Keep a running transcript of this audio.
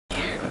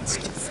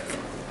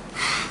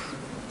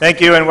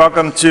Thank you and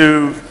welcome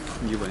to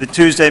the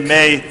Tuesday,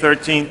 May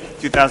 13th,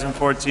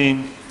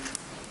 2014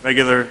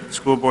 regular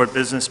school board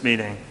business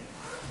meeting.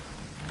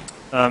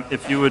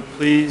 If you would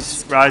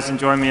please rise and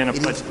join me in a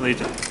pledge of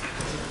allegiance. To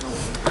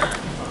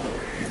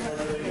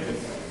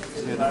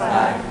the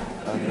flag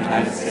of the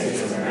United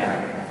States of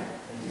America,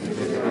 and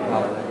to the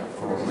republic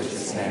for which it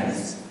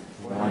stands,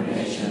 one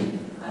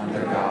nation,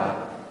 under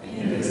God,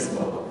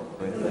 indivisible,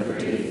 with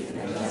liberty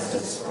and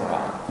justice for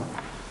all.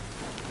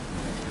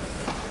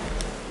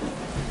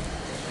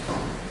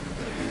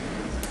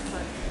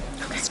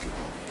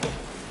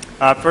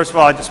 First of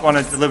all, I just want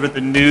to deliver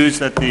the news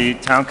that the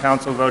town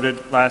council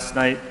voted last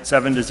night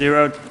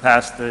 7-0 to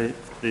pass the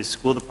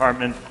school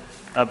department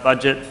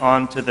budget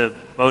on to the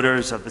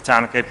voters of the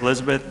town of Cape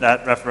Elizabeth.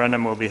 That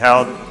referendum will be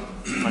held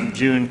on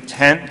June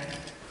 10th.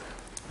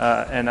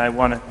 And I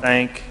want to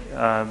thank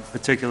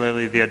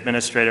particularly the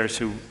administrators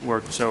who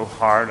worked so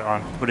hard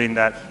on putting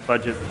that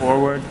budget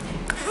forward,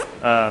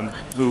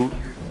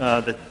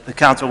 the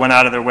council went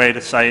out of their way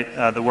to cite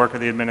the work of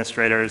the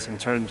administrators in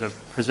terms of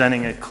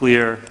presenting a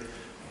clear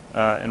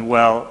and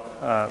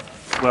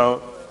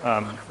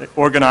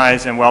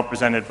organized and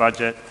well-presented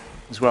budget,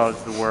 as well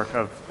as the work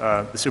of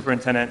the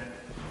superintendent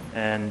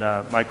and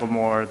Michael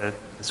Moore, the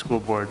school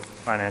board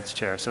finance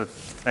chair. So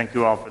thank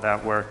you all for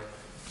that work.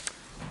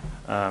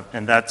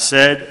 And that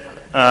said,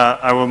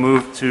 I will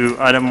move to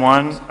item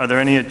 1. Are there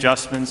any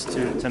adjustments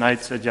to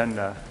tonight's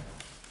agenda?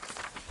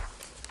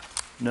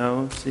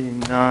 No,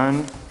 seeing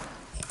none.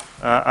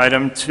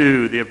 Item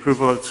 2, the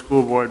approval of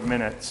school board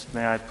minutes.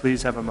 May I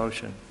please have a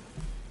motion?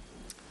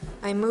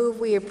 I move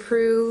we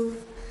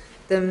approve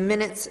the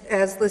minutes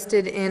as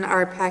listed in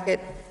our packet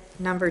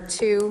number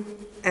 2,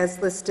 as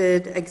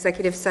listed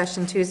executive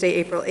session Tuesday,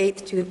 April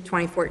 8th,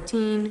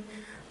 2014,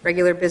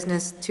 regular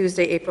business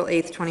Tuesday, April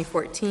 8th,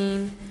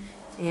 2014,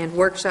 and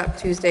workshop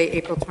Tuesday,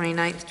 April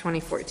 29th,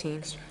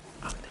 2014.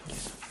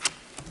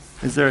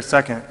 Is there a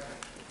second?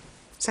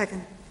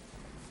 Second.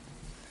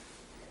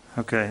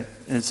 Okay.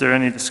 Is there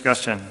any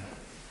discussion?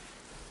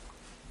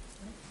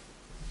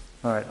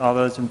 All right. All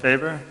those in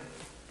favor?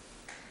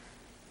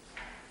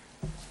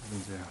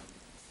 7-0.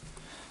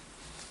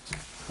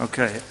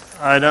 Okay.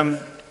 Item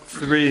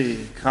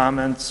 3,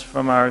 comments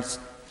from our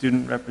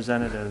student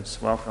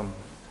representatives. Welcome.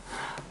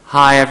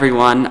 Hi,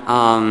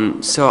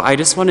 everyone. So I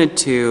just wanted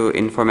to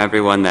inform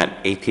everyone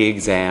that AP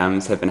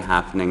exams have been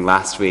happening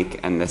last week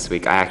and this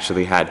week. I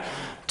actually had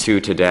 2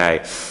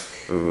 today.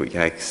 Ooh,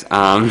 yikes.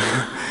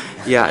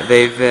 Yeah,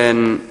 they've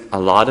been a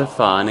lot of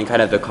fun and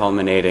kind of the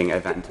culminating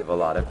event of a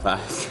lot of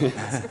classes.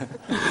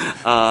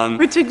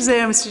 Which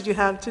exams did you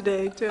have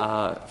today, too?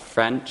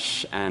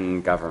 French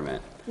and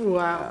government.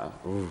 Wow.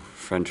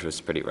 French was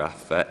pretty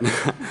rough, but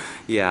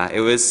yeah, it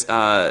was,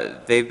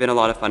 they've been a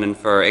lot of fun, and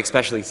for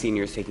especially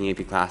seniors taking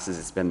AP classes,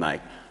 it's been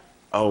like,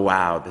 oh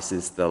wow, this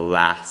is the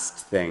last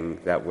thing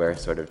that we're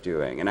sort of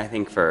doing. And I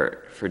think for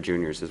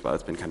juniors as well,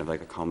 it's been kind of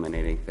like a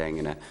culminating thing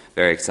and a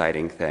very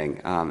exciting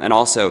thing. And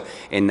also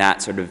in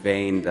that sort of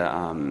vein,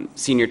 the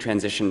senior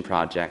transition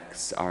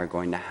projects are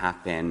going to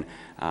happen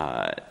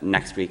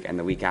next week and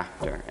the week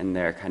after, and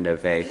they're kind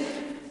of an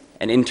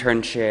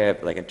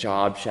internship, like a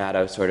job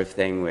shadow sort of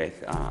thing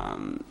with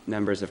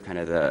members of kind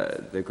of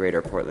the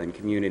greater Portland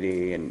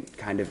community, and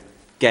kind of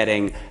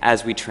getting,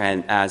 as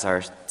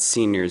our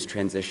seniors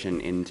transition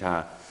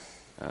into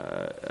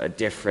a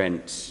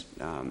different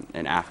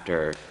and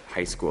after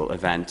high school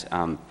event,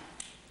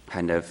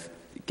 kind of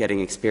getting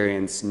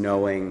experience,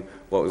 knowing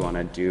what we want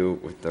to do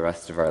with the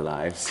rest of our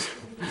lives.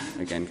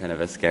 Again, kind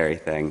of a scary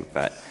thing,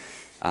 but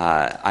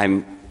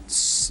I'm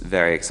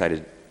very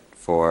excited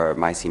for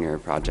my senior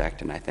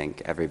project, and I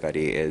think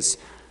everybody is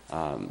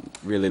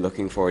really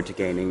looking forward to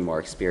gaining more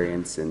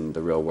experience in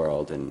the real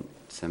world and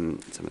some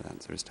of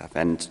that sort of stuff.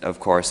 And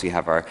of course, we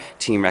have our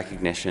team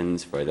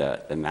recognitions for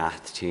the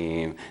math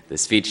team, the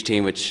speech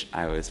team, which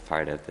I was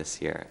part of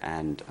this year,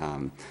 and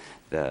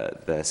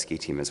the ski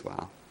team as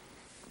well.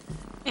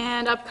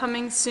 And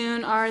upcoming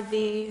soon are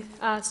the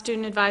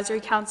Student Advisory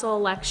Council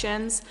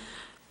elections,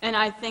 and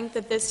I think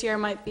that this year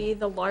might be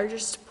the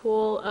largest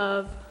pool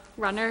of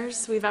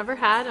runners we've ever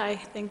had. I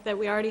think that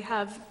we already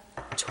have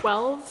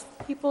 12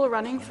 people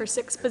running for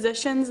 6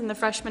 positions in the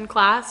freshman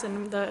class,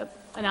 and the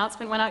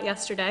announcement went out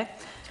yesterday.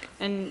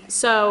 And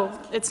so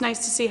it's nice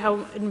to see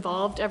how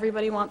involved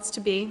everybody wants to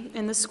be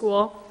in the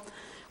school.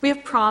 We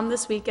have prom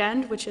this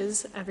weekend, which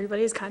is,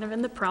 everybody's kind of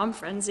in the prom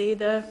frenzy,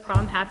 the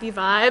prom happy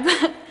vibe.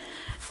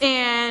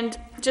 And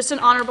just an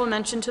honorable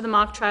mention to the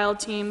mock trial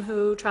team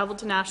who traveled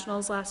to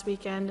nationals last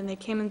weekend, and they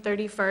came in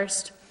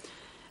 31st.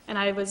 And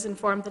I was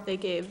informed that they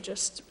gave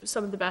just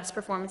some of the best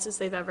performances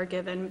they've ever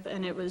given,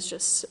 and it was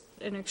just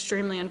an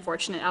extremely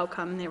unfortunate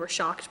outcome, and they were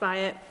shocked by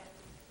it.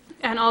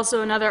 And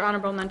also another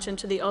honorable mention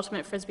to the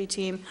Ultimate Frisbee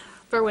team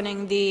for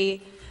winning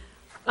the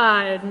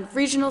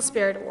Regional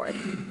Spirit Award.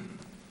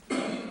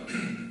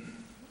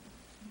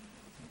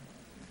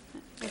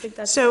 think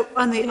that's. So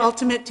on the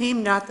ultimate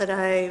team, not that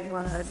I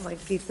want to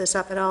like beef this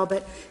up at all,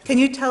 but can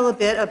you tell a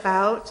bit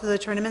about the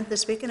tournament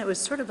this weekend? It was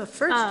sort of a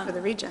first for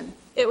the region.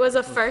 It was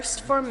a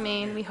first for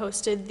Maine. We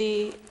hosted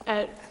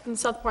in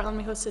South Portland,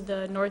 we hosted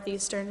the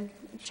Northeastern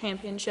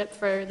Championship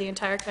for the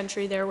entire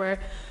country. There were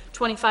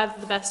 25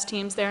 of the best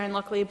teams there, and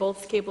luckily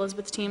both Cape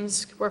Elizabeth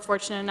teams were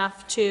fortunate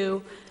enough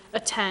to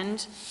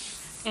attend.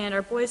 And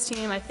our boys'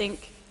 team, I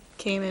think,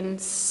 came in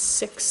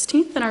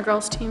 16th, and our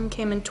girls' team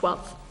came in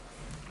 12th.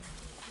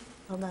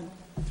 Well done.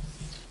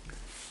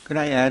 Could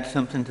I add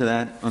something to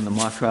that on the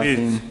Mossrock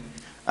Please. team?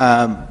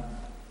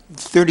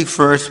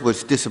 31st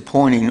was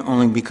disappointing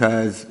only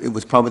because it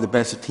was probably the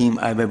best team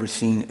I've ever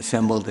seen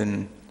assembled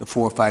in the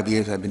 4 or 5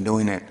 years I've been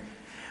doing it.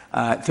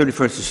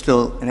 31st is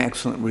still an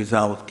excellent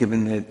result,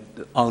 given that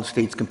all the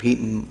states compete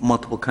and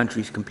multiple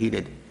countries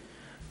competed.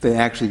 They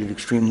actually did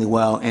extremely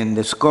well, and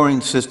the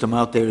scoring system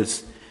out there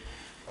is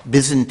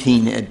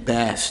Byzantine at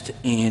best,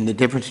 and the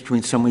difference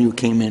between someone who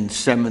came in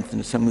 7th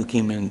and someone who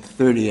came in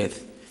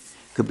 30th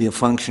could be a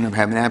function of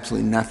having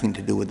absolutely nothing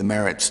to do with the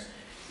merits.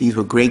 These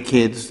were great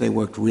kids. They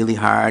worked really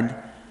hard.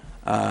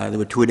 There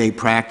were 2-a-day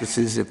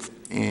practices,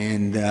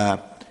 and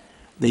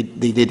they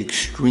did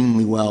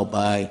extremely well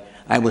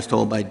I was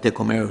told by Dick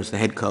O'Meara, who's the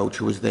head coach,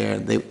 who was there.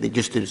 They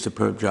just did a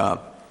superb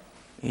job,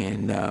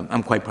 and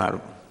I'm quite proud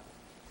of them.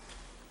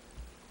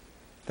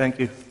 Thank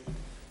you.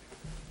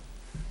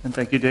 And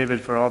thank you,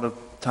 David, for all the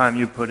time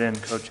you put in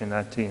coaching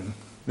that team.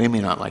 They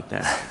may not like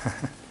that.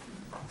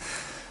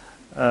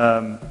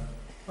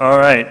 All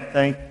right,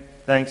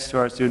 thanks to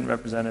our student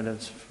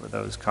representatives for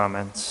those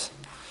comments.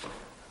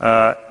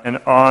 And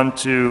on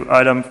to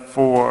item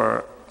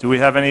 4. Do we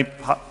have any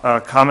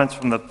comments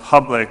from the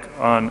public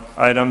on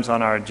items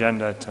on our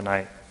agenda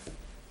tonight?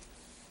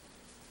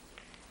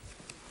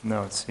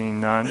 No, seeing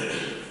none.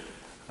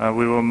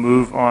 We will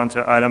move on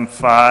to item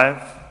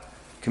 5,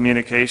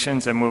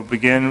 communications, and we'll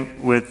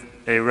begin with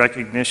a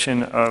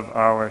recognition of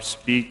our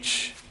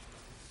speech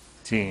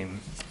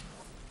team.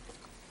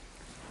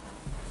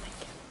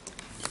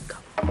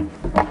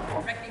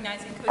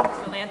 Recognizing Coach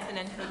Melanson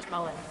and Coach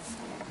Mullen.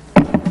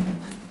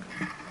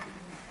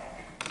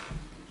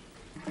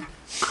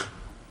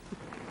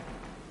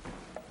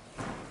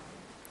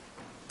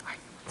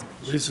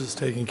 Lisa's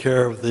taking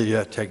care of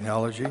the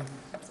technology.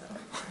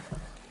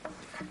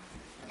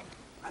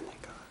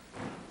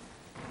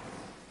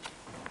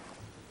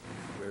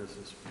 Where is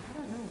this?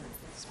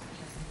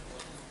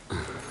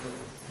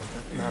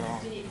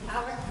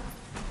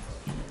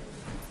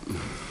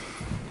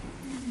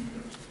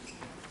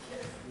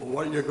 Well,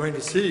 what you're going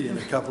to see in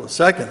a couple of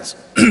seconds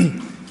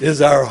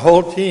is our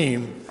whole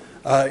team,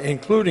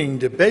 including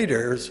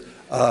debaters,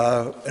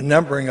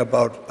 numbering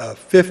about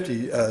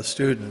 50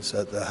 students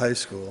at the high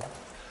school,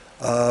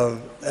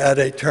 at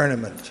a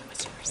tournament.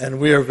 And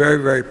we are very,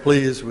 very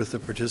pleased with the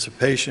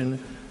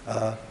participation,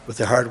 with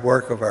the hard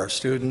work of our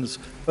students,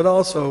 but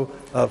also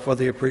for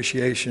the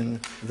appreciation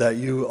that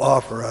you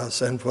offer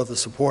us and for the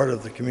support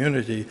of the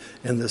community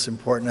in this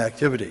important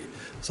activity.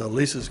 So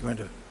Lisa's going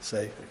to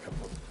say a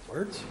couple of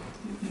words.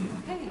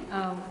 Okay,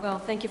 well,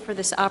 thank you for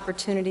this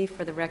opportunity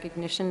for the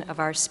recognition of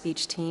our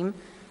speech team.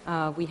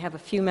 We have a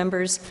few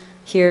members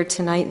here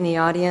tonight in the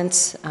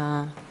audience,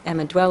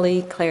 Emma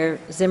Dwelly, Claire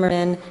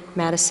Zimmerman,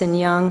 Madison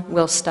Young,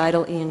 Will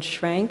Steidel, Ian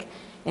Schrank,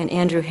 and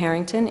Andrew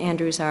Harrington.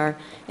 Andrew's our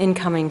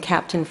incoming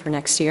captain for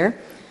next year.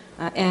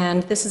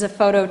 And this is a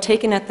photo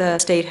taken at the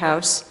State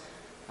House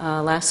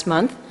last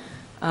month.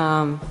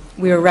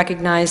 We were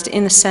recognized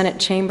in the Senate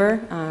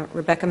chamber.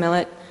 Rebecca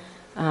Millett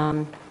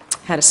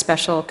had a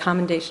special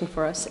commendation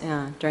for us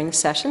during the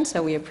session,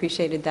 so we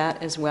appreciated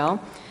that as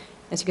well.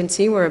 As you can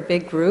see, we're a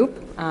big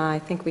group. I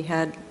think we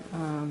had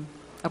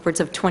upwards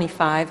of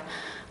 25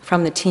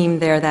 from the team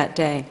there that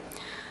day.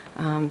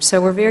 So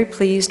we're very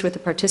pleased with the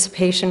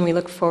participation. We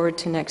look forward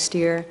to next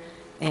year,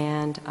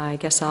 and I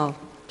guess I'll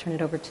turn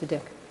it over to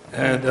Dick.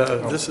 And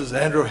this is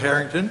Andrew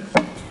Harrington.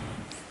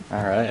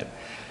 All right.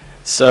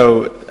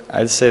 So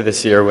I'd say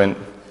this year went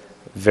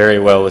very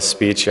well with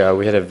speech.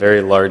 We had a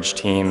very large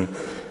team.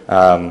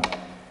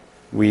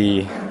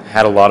 We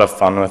had a lot of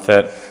fun with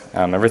it.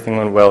 Everything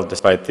went well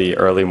despite the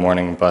early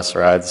morning bus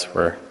rides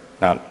were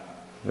not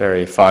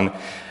very fun.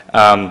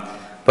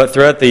 But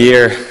throughout the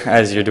year,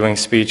 as you're doing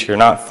speech, you're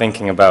not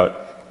thinking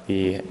about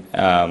the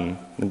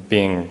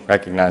being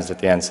recognized at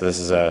the end. So this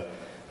is a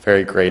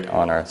very great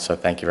honor. So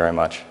thank you very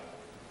much.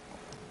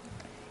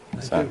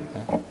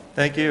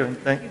 Thank you, and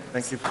thank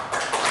you.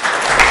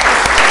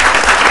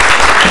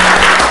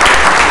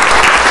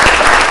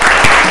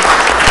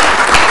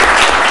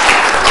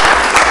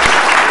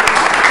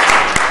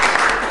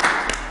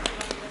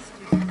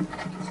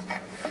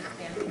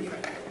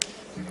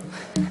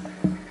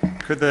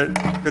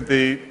 Could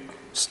the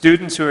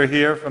students who are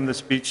here from the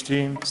speech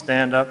team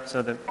stand up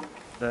so that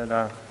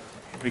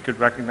we could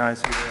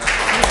recognize who they are?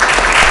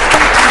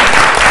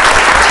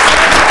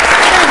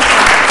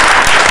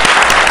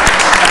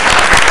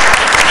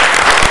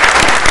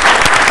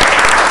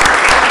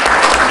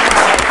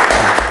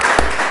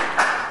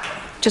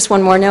 Just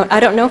one more note. I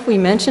don't know if we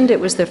mentioned it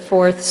was the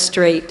 4th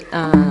straight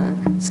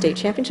state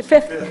championship,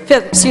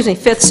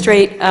 fifth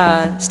straight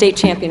state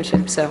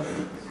championship, so,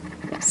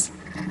 yes.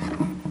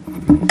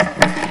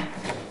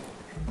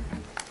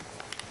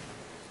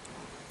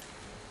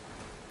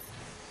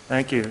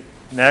 Thank you.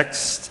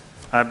 Next,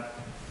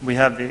 we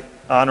have the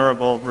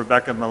Honorable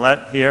Rebecca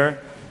Millett here,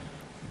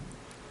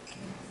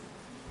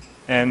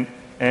 and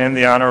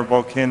the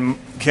Honorable Kim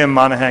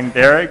Monahan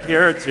Derrick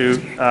here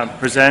to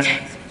present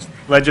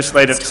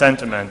legislative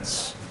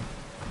sentiments.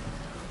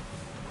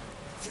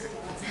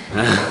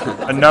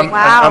 A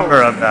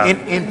number of them.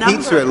 In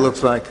pizza, it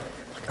looks like.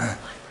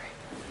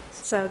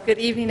 So, good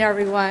evening,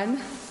 everyone.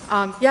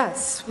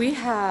 Yes, we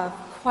have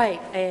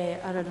quite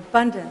an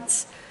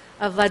abundance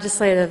of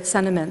legislative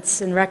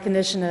sentiments in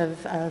recognition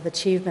of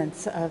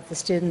achievements of the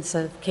students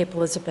of Cape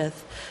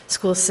Elizabeth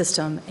school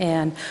system,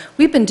 and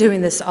we've been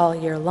doing this all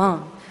year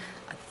long.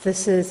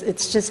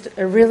 It's just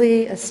a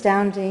really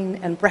astounding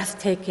and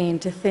breathtaking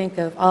to think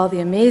of all the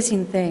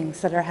amazing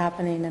things that are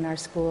happening in our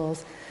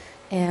schools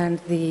and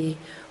the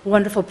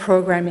wonderful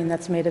programming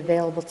that's made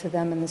available to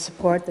them and the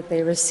support that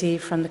they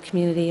receive from the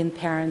community and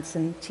parents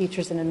and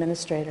teachers and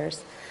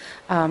administrators.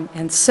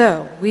 And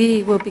so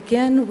we will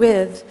begin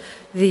with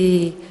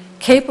the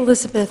Cape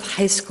Elizabeth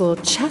High School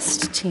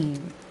chess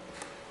team.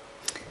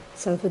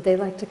 So would they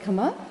like to come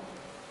up?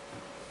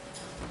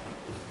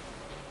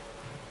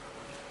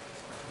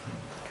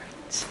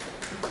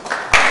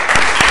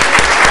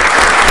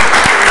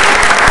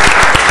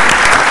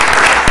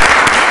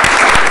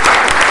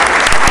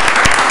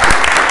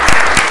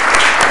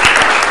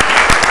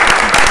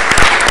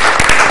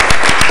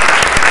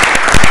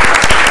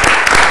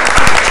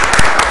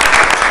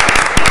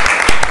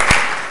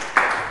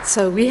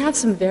 So we have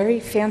some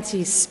very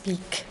fancy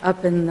speak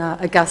up in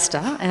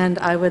Augusta, and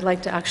I would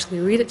like to actually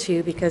read it to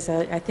you because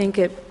I think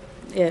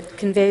it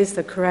conveys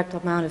the correct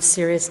amount of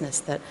seriousness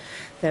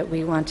that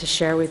we want to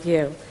share with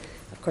you.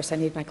 Of course, I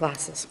need my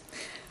glasses.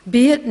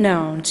 Be it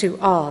known to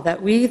all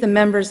that we, the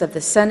members of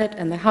the Senate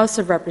and the House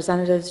of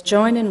Representatives,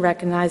 join in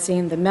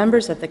recognizing the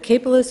members of the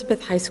Cape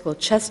Elizabeth High School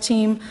chess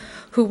team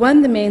who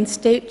won the Maine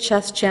State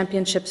Chess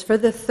Championships for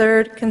the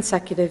third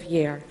consecutive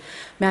year.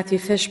 Matthew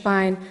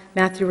Fishbein,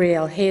 Matthew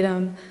Riel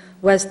Hayden,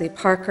 Wesley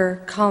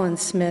Parker, Colin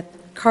Smith,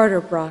 Carter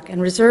Brock, and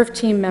reserve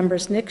team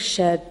members Nick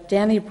Shedd,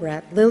 Danny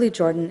Brett, Lily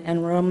Jordan,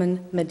 and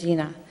Roman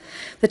Medina.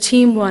 The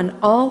team won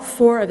all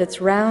 4 of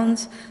its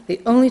rounds,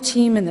 the only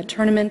team in the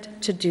tournament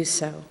to do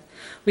so.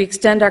 We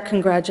extend our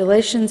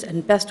congratulations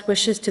and best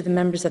wishes to the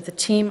members of the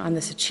team on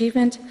this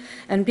achievement,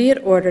 and be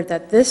it ordered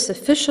that this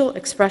official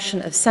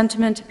expression of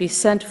sentiment be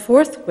sent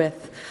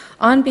forthwith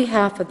on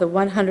behalf of the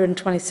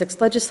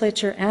 126th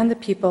Legislature and the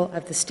people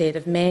of the state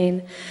of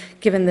Maine,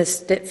 given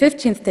this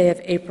 15th day of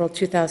April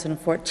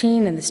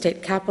 2014 in the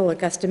state capital,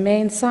 Augusta,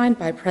 Maine, signed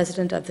by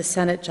President of the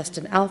Senate,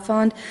 Justin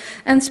Alfond,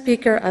 and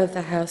Speaker of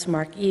the House,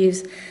 Mark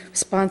Eves,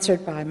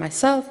 sponsored by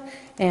myself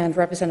and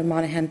Representative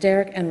Monahan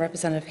Derrick and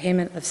Representative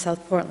Heyman of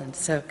South Portland.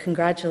 So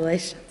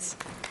congratulations.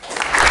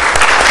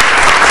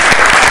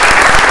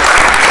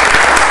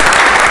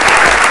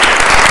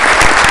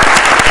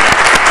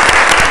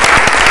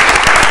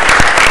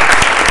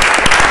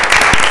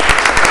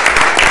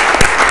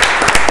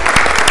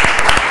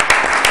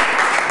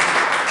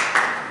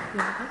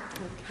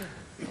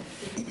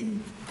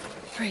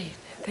 Great.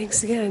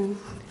 Thanks again.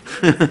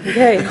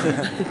 Okay.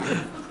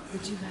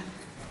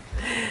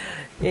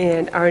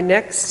 And our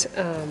next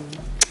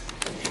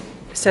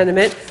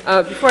sentiment,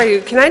 I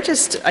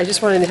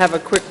just wanted to have a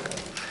quick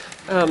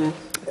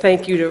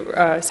thank you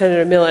to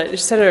Senator Millett.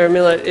 Senator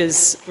Millett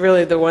is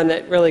really the one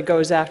that really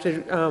goes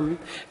after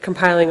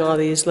compiling all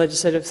these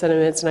legislative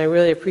sentiments, and I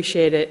really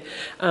appreciate it.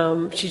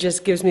 She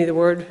just gives me the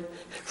word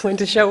when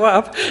to show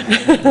up,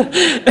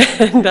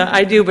 and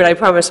I do, but I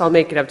promise I'll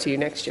make it up to you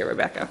next year,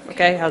 Rebecca.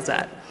 Okay, how's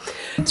that?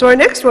 So our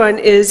next one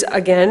is,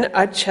 again,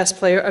 a chess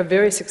player, a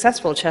very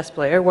successful chess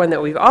player, one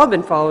that we've all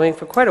been following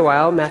for quite a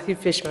while, Matthew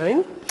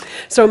Fishbein.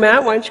 So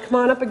Matt, why don't you come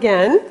on up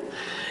again,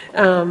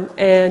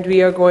 and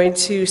we are going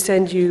to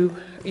send you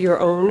your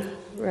own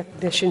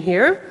recognition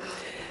here.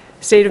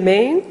 State of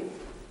Maine.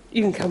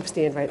 You can come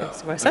stand right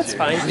next to us. That's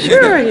fine.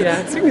 Sure,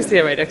 yeah, so you can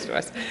stand right next to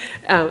us.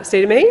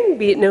 State of Maine,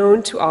 be it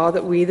known to all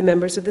that we, the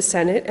members of the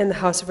Senate and the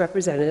House of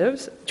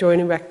Representatives,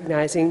 join in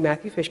recognizing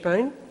Matthew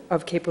Fishbein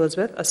of Cape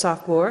Elizabeth, a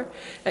sophomore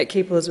at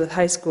Cape Elizabeth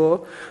High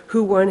School,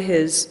 who won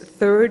his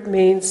 3rd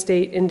Maine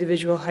State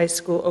Individual High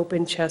School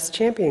Open Chess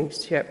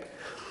Championship.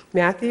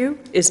 Matthew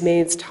is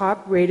Maine's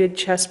top-rated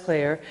chess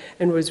player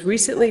and was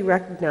recently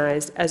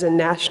recognized as a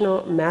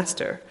national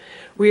master.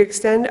 We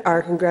extend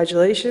our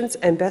congratulations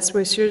and best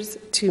wishes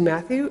to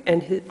Matthew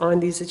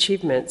on these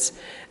achievements,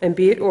 and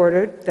be it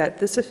ordered that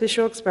this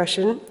official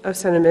expression of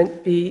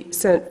sentiment be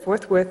sent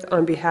forthwith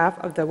on behalf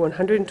of the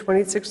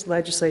 126th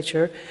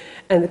Legislature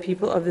and the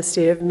people of the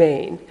state of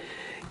Maine,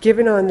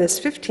 given on this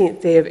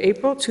 15th day of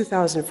April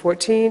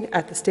 2014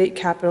 at the state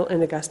capitol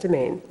in Augusta,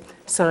 Maine.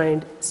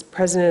 Signed,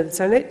 President of the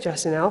Senate,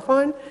 Justin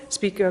Alfond,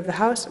 Speaker of the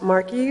House,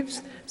 Mark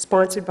Eves,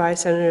 sponsored by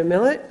Senator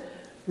Millett,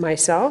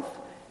 myself,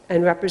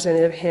 and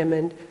Representative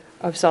Hammond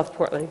of South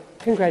Portland.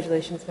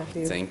 Congratulations,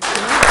 Matthew. Thank you.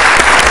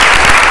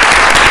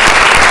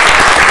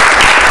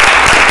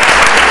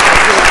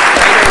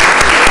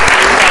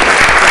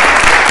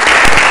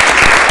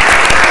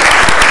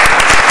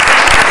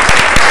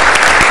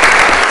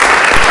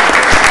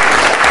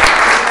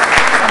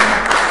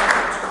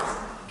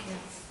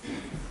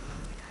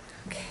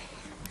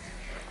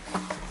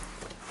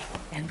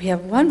 And we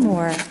have one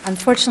more.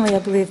 Unfortunately, I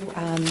believe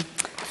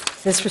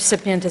this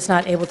recipient is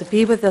not able to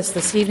be with us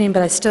this evening,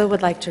 but I still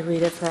would like to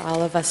read it for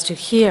all of us to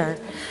hear.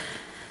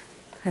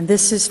 And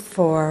this is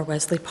for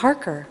Wesley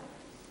Parker.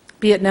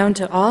 Be it known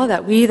to all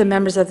that we, the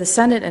members of the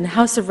Senate and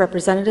House of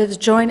Representatives,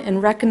 join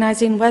in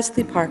recognizing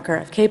Wesley Parker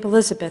of Cape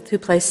Elizabeth, who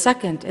placed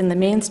second in the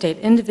Maine State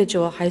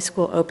Individual High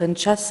School Open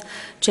Chess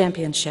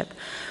Championship.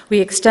 We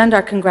extend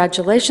our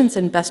congratulations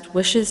and best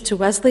wishes to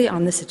Wesley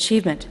on this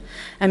achievement,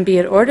 and be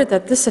it ordered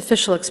that this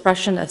official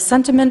expression of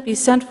sentiment be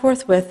sent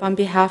forthwith on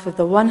behalf of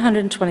the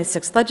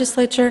 126th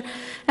Legislature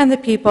and the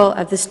people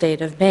of the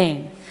state of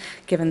Maine.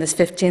 Given this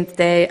 15th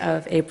day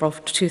of April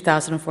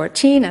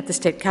 2014 at the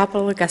State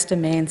Capitol, Augusta,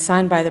 Maine,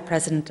 signed by the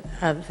President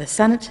of the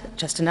Senate,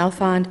 Justin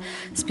Elfond,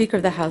 Speaker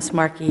of the House,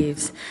 Mark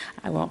Eves.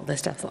 I won't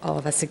list all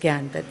of us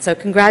again, but so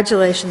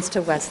congratulations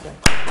to Wesley.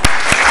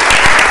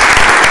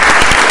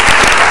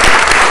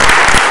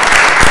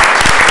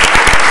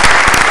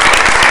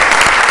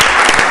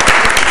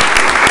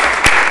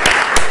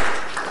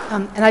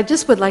 And I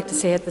just would like to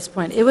say at this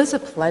point, it was a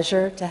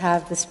pleasure to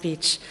have the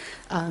speech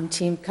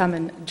team come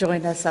and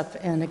join us up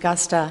in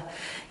Augusta.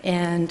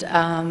 And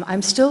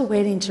I'm still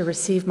waiting to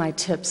receive my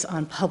tips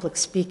on public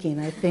speaking.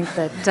 I think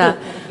that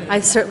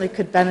I certainly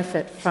could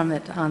benefit from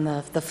it on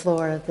the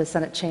floor of the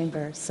Senate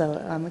chamber. So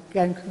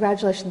again,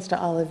 congratulations to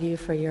all of you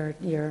for your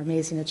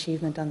amazing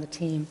achievement on the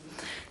team.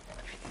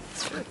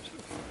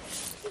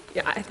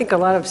 Yeah, I think a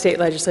lot of state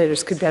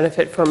legislators could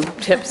benefit from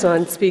tips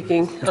on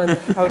speaking on the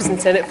House and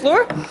Senate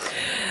floor.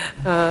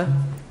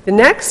 The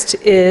next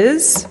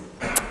is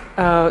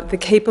the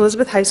Cape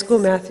Elizabeth High School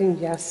math team.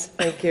 Yes,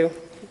 thank you.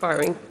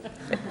 Borrowing.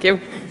 Thank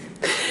you.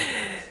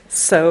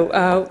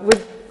 So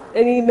would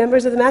any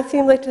members of the math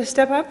team like to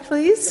step up,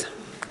 please?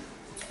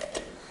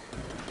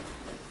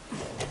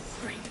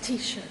 Great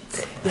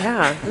T-shirts.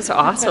 Yeah, that's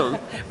awesome.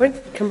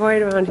 Come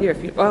right around here.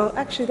 If you, well,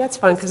 actually, that's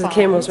fun because the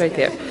camera's right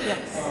there.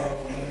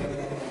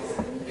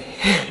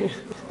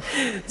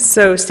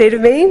 So, State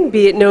of Maine,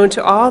 be it known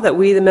to all that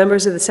we, the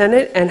members of the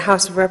Senate and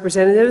House of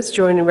Representatives,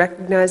 join in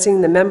recognizing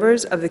the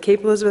members of the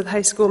Cape Elizabeth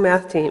High School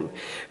math team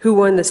who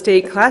won the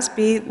state Class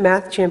B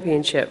math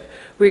championship.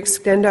 We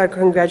extend our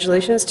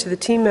congratulations to the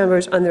team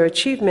members on their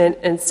achievement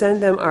and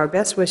send them our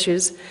best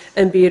wishes,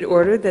 and be it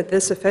ordered that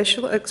this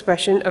official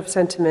expression of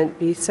sentiment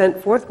be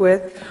sent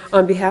forthwith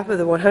on behalf of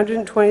the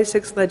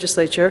 126th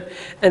Legislature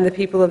and the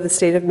people of the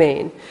state of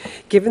Maine.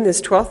 Given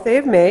this 12th day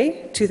of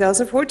May,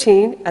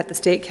 2014, at the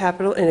State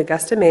Capitol in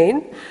Augusta,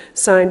 Maine,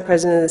 signed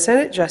President of the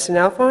Senate, Justin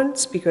Elfond,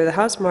 Speaker of the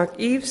House, Mark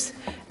Eves,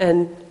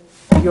 and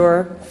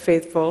your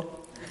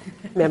faithful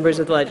members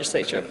of the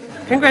legislature.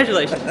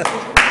 Congratulations.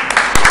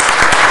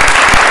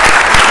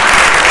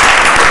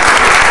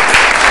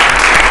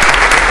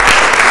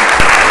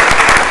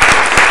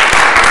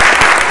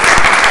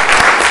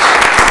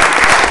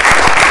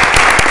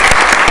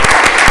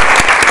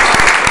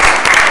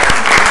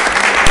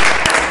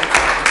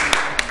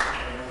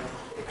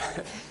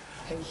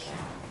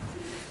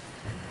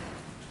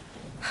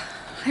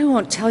 I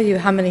won't tell you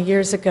how many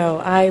years ago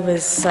I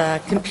was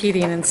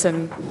competing in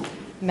some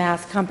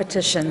math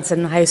competitions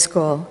in high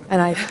school,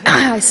 and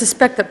I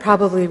suspect that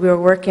probably we were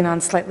working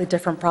on slightly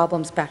different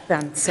problems back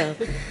then, so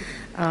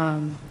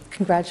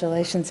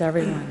congratulations,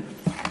 everyone.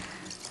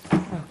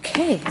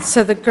 Okay,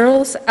 so the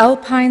girls'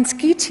 alpine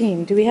ski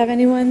team. Do we have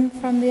anyone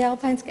from the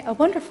alpine ski? Oh,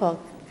 wonderful.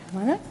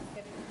 Come on up.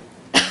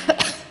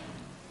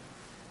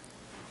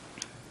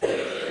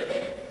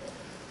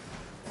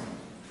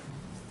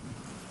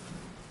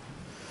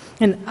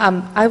 And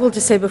I will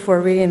just say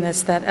before reading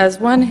this that as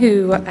one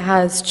who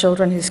has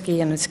children who ski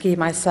and ski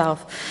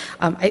myself,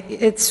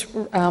 it's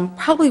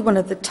probably one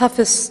of the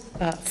toughest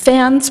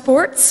fan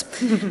sports.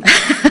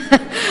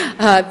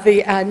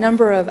 The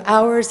number of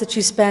hours that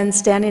you spend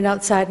standing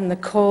outside in the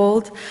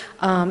cold,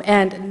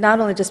 and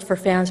not only just for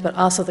fans but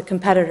also the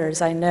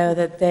competitors. I know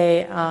that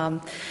they are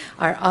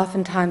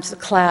oftentimes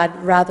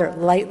clad rather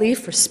lightly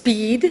for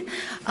speed,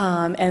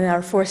 and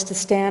are forced to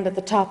stand at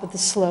the top of the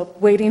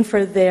slope waiting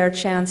for their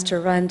chance to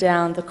run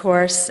down the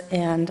course,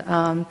 and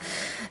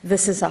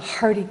this is a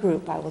hardy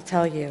group, I will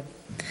tell you.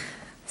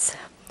 So,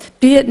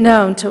 be it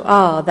known to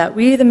all that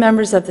we, the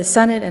members of the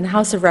Senate and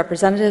House of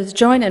Representatives,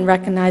 join in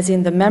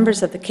recognizing the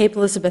members of the Cape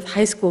Elizabeth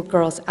High School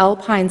Girls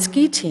Alpine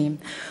Ski Team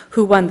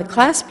who won the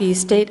Class B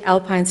State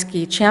Alpine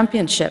Ski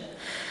Championship.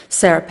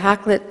 Sophie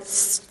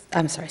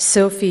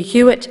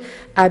Hewitt,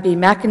 Abby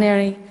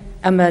McInerney,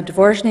 Emma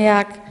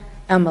Dvorzniak,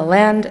 Emma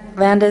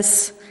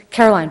Landis,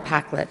 Caroline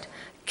Packlet,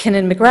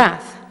 Kinnan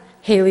McGrath,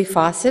 Haley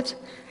Fawcett,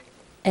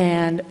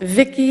 and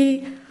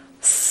Vicky,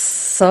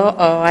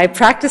 I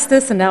practiced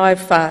this and now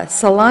I've,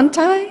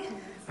 Salantai?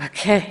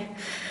 Okay.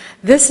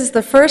 This is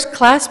the first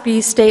Class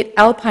B State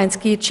Alpine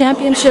Ski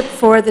Championship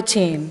for the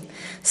team.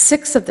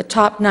 6 of the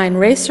top 9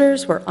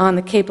 racers were on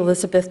the Cape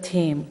Elizabeth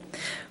team.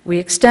 We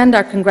extend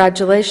our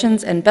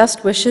congratulations and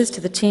best wishes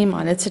to the team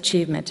on its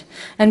achievement,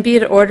 and be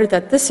it ordered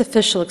that this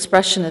official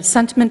expression of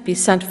sentiment be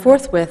sent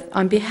forthwith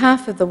on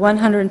behalf of the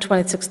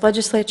 126th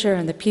Legislature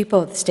and the people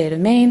of the state of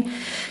Maine,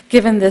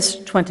 given this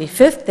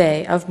 25th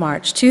day of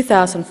March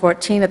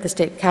 2014 at the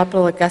State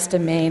Capitol, Augusta,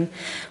 Maine,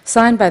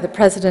 signed by the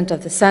President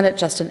of the Senate,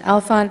 Justin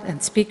Alfond,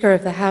 and Speaker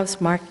of the House,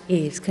 Mark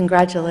Eves.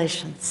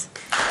 Congratulations.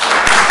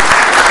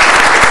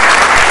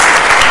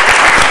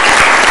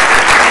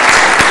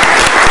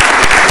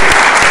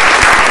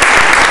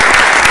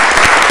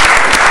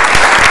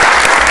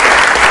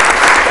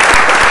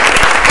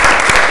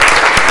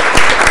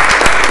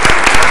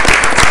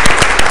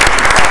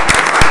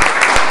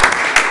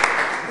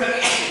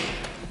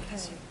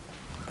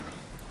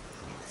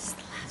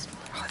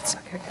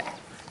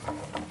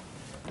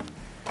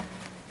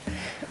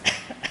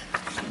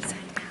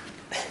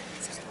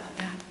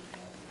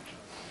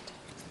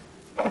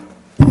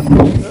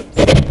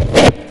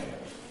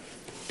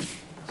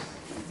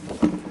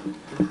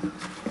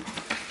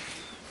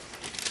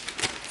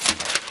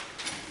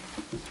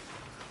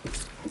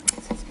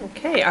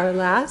 Okay, our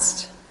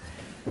last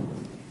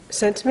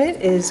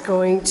sentiment is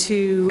going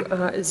to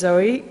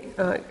Zoe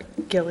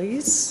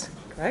Gillies,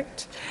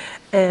 correct?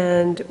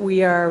 And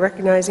we are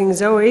recognizing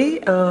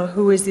Zoe,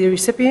 who is the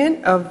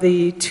recipient of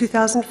the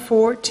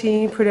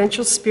 2014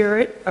 Prudential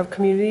Spirit of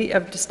Community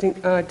of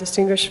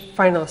Distinguished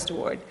Finalist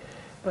Award.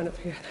 One up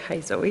here. Hi,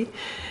 Zoe.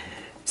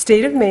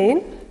 State of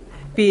Maine,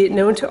 be it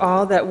known to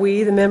all that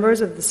we, the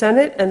members of the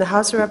Senate and the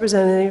House of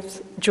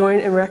Representatives, join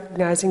in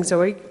recognizing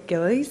Zoe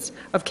Gillies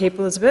of Cape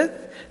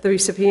Elizabeth, the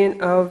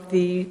recipient of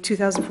the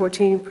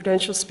 2014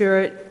 Prudential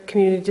Spirit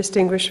Community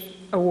Distinguished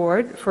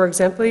Award for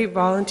exemplary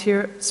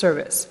volunteer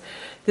service.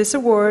 This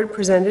award,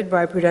 presented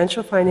by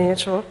Prudential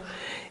Financial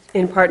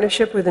in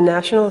partnership with the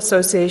National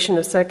Association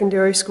of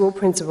Secondary School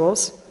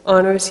Principals,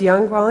 honors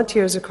young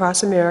volunteers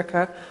across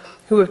America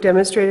who have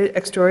demonstrated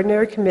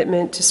extraordinary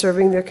commitment to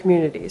serving their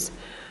communities.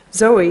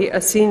 Zoe, a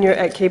senior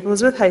at Cape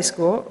Elizabeth High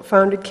School,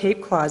 founded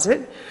Cape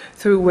Closet,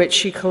 through which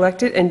she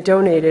collected and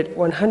donated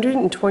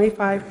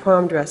 125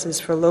 prom dresses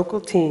for local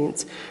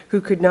teens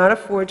who could not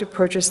afford to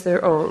purchase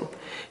their own.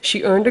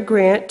 She earned a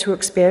grant to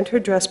expand her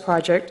dress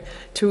project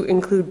to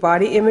include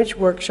body image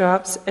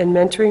workshops and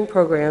mentoring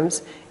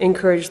programs,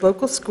 encouraged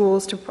local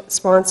schools to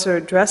sponsor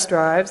dress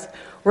drives,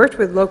 worked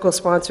with local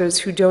sponsors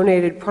who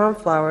donated prom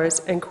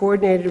flowers, and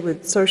coordinated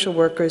with social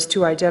workers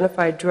to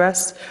identify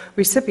dress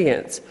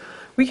recipients.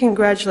 We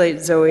congratulate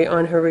Zoe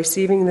on her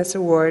receiving this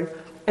award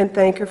and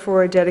thank her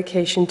for her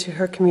dedication to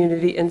her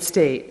community and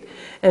state.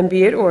 And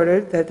be it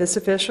ordered that this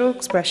official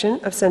expression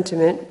of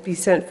sentiment be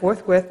sent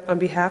forthwith on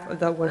behalf of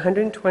the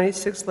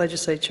 126th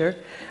Legislature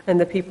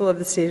and the people of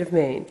the state of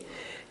Maine.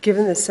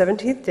 Given the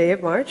 17th day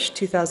of March,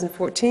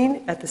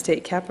 2014, at the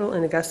State Capitol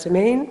in Augusta,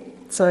 Maine,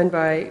 signed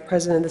by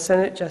President of the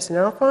Senate, Justin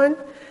Alfond,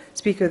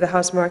 Speaker of the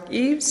House, Mark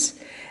Eves,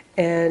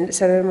 and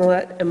Senator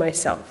Millett, and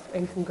myself.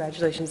 And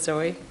congratulations,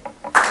 Zoe.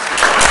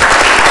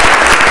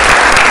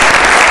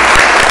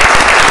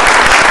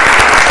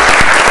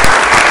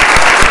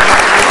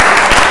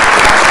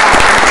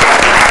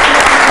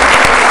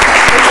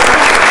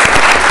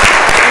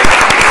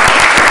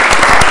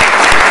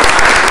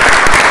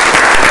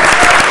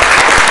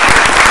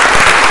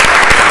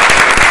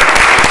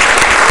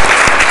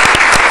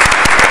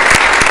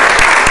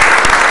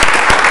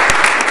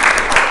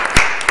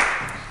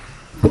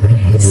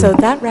 So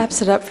that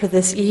wraps it up for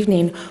this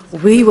evening.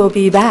 We will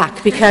be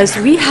back because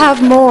we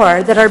have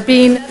more that are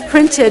being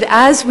printed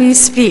as we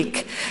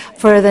speak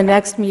for the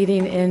next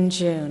meeting in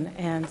June.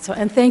 And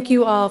thank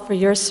you all for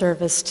your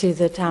service to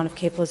the town of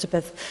Cape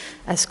Elizabeth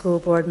as school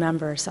board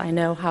members. I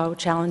know how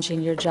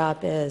challenging your job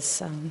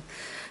is.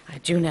 I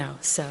do know.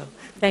 So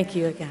thank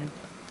you again.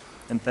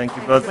 And thank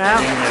you both for being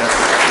here.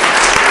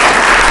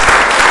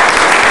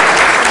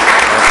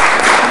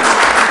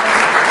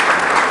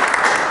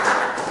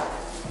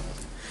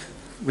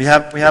 We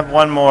have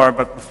one more,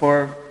 but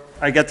before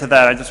I get to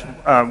that, I just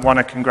want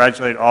to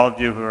congratulate all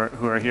of you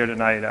who are here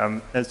tonight.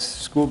 As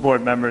school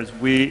board members,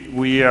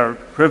 we are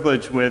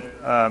privileged with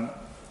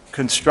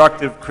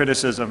constructive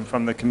criticism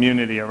from the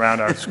community around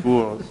our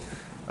schools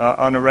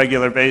on a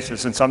regular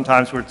basis, and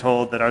sometimes we're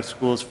told that our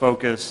schools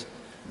focus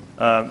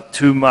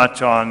too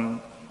much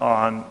on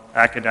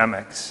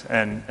academics,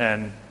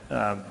 and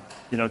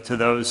you know, to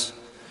those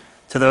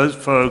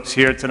folks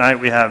here tonight,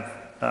 we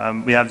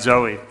have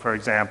Zoe, for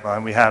example,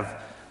 and we have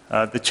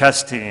the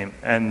chess team,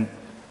 and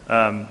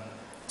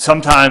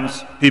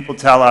sometimes people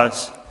tell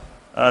us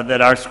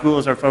that our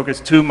schools are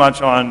focused too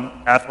much on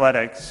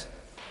athletics,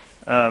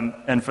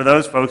 and for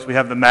those folks, we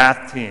have the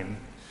math team,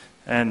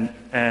 and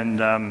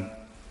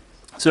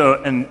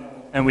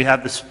we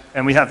have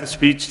the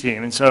speech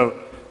team, and so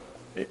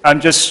I'm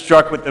just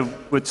struck with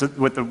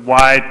the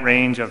wide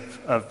range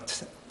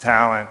of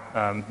talent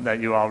that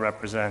you all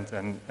represent,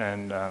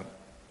 and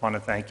want to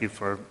thank you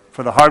for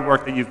the hard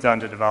work that you've done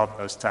to develop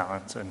those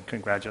talents, and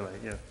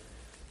congratulate you.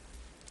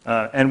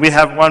 And we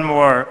have one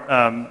more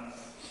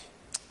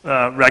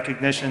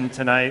recognition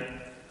tonight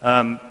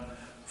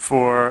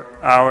for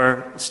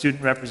our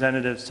student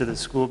representatives to the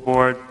school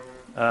board.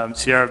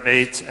 Sierra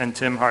Bates and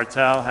Tim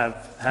Hartel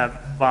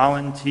have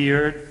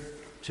volunteered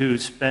to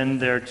spend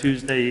their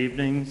Tuesday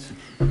evenings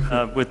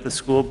with the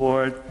school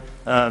board.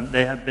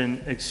 They have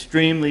been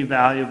extremely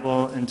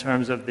valuable in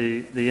terms of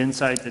the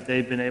insight that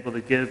they've been able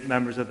to give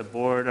members of the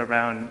board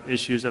around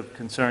issues of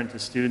concern to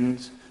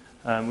students.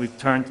 We've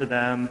turned to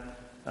them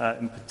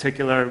in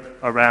particular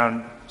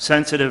around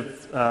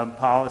sensitive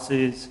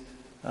policies.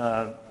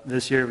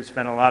 This year we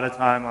spent a lot of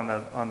time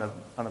on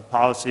the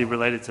policy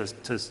related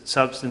to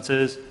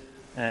substances,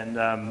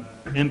 and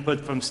input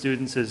from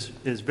students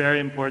is very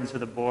important to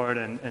the board,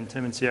 and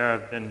Tim and Sierra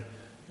have been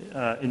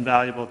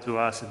invaluable to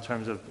us in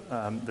terms of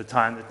the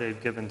time that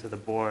they've given to the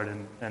board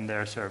and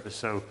their service.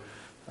 So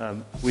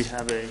we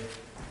have a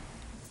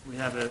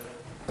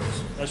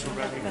special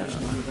recognition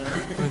for them.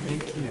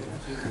 Thank you.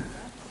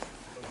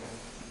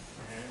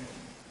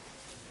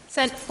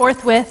 Sent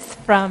forthwith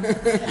from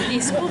the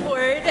school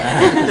board,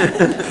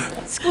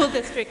 school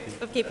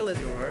district of Cape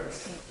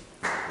Elizabeth.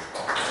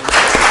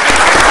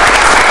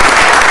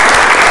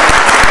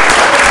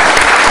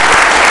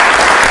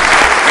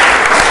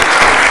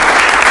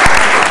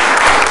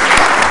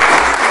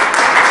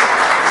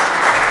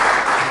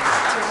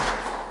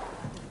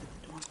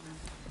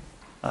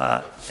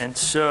 And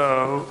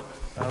so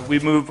we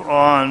move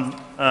on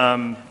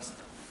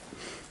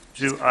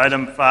to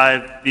item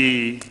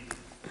 5B,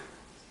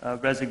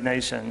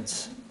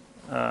 resignations.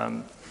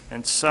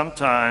 And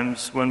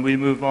sometimes when we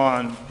move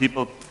on,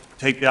 people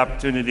take the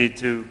opportunity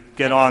to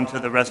get on to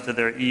the rest of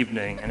their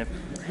evening. And if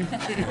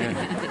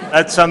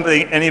that's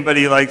something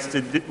anybody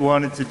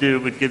wanted to do,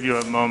 would give you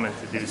a moment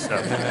to do so.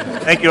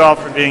 Thank you all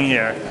for being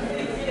here.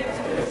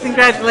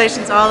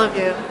 Congratulations, all of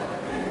you.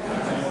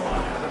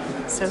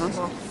 So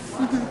cool.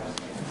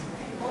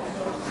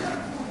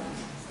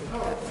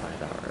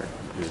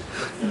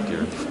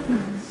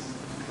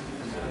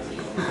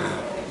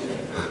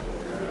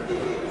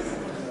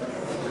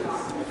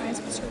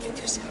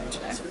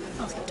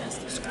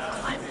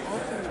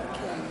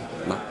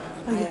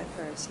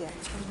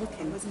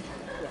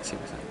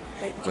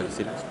 What is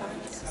it? I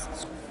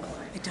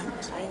don't.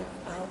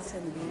 I'll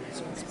send the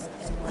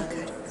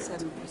okay.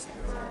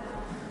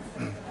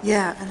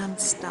 Yeah, and I'm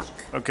stuck.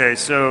 Okay,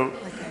 so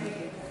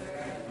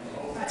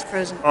It's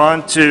frozen.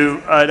 on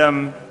to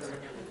item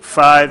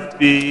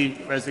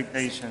 5B,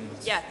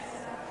 resignations. Yes.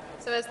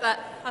 So as that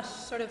hush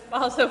sort of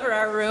falls over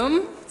our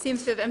room,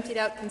 seems to have emptied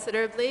out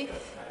considerably,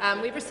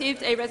 we've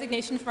received a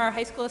resignation from our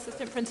high school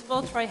assistant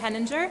principal, Troy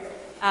Henninger.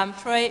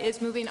 Troy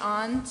is moving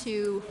on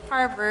to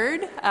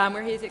Harvard,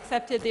 where he's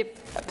accepted the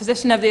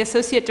position of the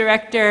associate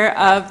director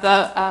of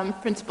the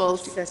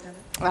principal's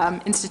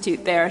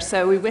institute there.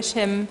 So we wish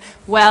him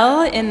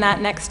well in that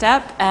next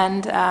step,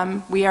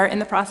 and we are in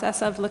the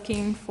process of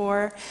looking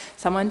for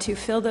someone to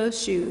fill those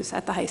shoes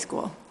at the high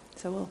school.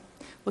 So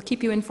we'll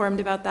keep you informed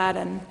about that,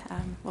 and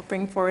we'll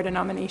bring forward a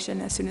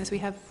nomination as soon as we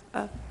have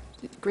a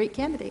great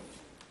candidate.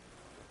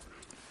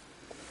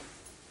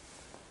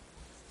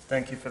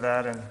 Thank you for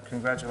that, and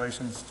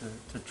congratulations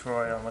to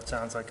Troy on what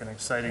sounds like an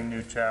exciting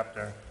new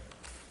chapter.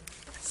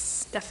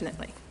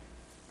 Definitely.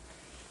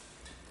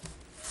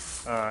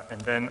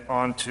 And then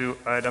on to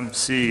item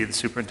C, the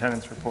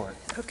superintendent's report.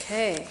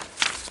 Okay.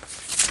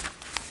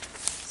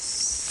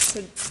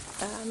 So,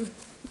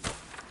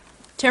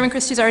 Chairman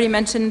Christie's already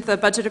mentioned the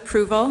budget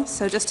approval.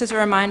 So just as a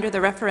reminder, the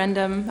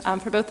referendum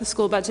for both the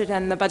school budget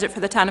and the budget for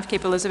the town of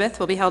Cape Elizabeth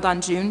will be held on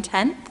June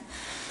 10th.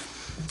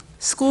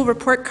 School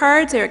report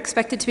cards are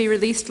expected to be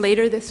released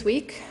later this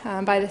week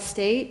by the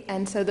state,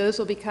 and so those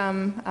will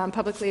become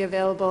publicly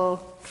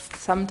available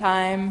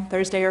sometime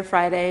Thursday or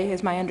Friday,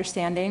 is my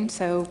understanding.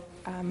 So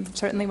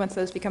certainly once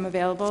those become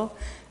available,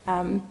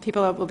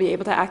 people will be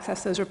able to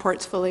access those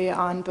reports fully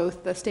on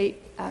both the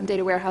state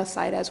data warehouse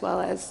site as well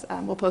as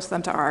we'll post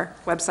them to our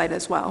website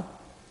as well.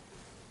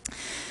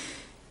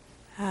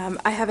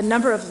 I have a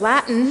number of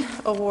Latin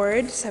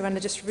awards. I want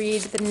to just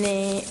read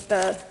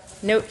the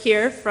note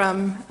here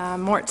from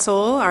Mort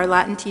Sol, our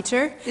Latin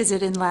teacher. Is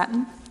it in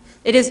Latin?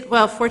 It is,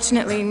 well,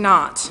 fortunately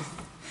not.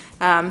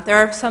 There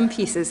are some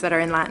pieces that are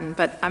in Latin,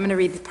 but I'm going to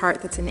read the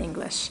part that's in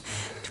English.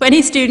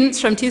 20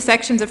 students from 2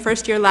 sections of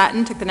first-year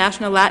Latin took the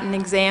National Latin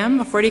Exam,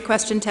 a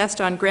 40-question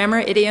test on grammar,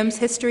 idioms,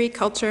 history,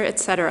 culture,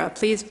 etc.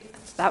 Please,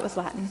 that was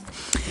Latin.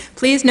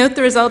 Please note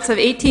the results of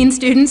 18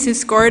 students who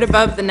scored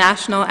above the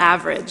national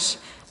average.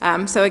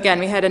 So again,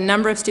 we had a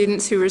number of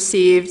students who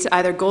received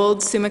either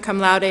gold summa cum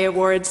laude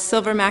awards,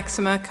 silver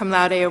maxima cum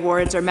laude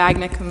awards, or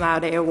magna cum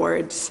laude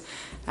awards.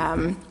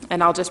 And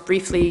I'll just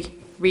briefly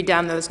read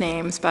down those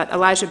names, but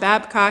Elijah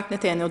Babcock,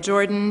 Nathaniel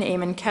Jordan,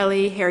 Eamon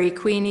Kelly, Harry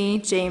Queenie,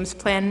 James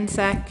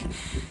Plansek,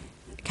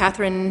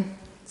 Catherine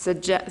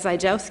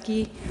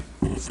Zajewski,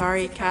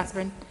 sorry,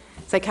 Catherine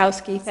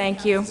Zajkowski,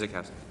 thank you.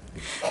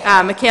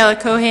 Michaela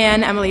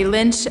Cohan, Emily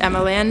Lynch,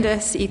 Emma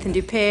Landis, Ethan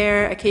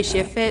Dupere,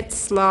 Acacia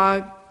Fitz,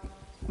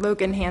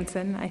 Logan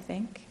Hansen, I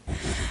think.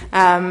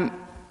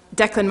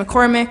 Declan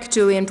McCormick,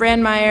 Julian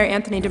Brandmeier,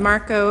 Anthony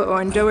DeMarco,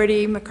 Owen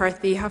Doherty,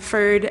 McCarthy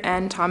Hufford,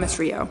 and Thomas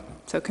Rio.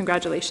 So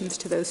congratulations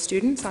to those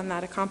students on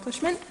that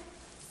accomplishment.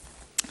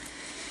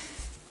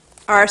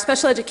 Our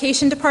special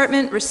education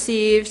department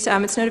received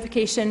its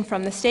notification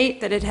from the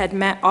state that it had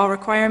met all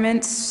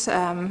requirements,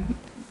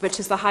 which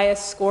is the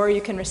highest score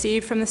you can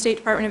receive from the State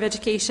Department of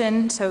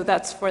Education. So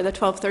that's for the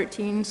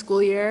 12-13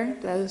 school year.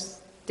 Those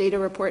data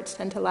reports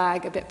tend to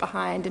lag a bit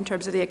behind in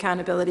terms of the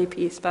accountability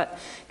piece, but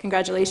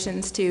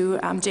congratulations to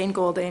Jane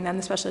Golding and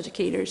the special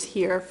educators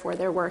here for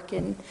their work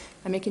in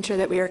making sure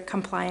that we are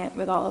compliant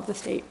with all of the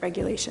state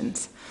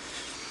regulations.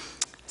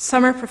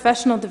 Summer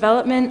professional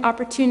development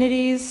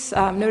opportunities,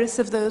 notice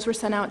of those were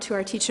sent out to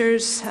our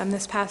teachers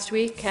this past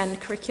week, and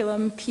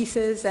curriculum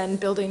pieces and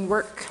building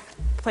work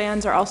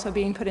plans are also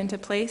being put into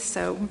place.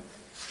 So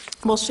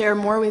we'll share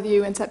more with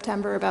you in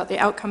September about the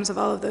outcomes of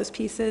all of those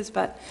pieces,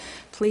 but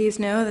please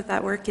know that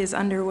that work is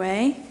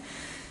underway.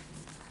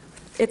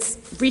 It's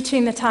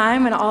reaching the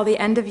time when all the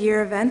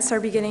end-of-year events are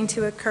beginning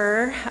to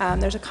occur.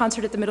 There's a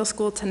concert at the middle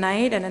school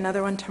tonight and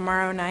another one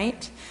tomorrow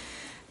night.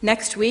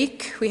 Next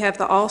week, we have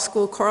the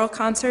all-school choral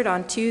concert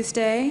on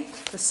Tuesday.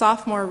 The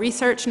sophomore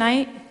research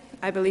night,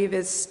 I believe,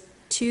 is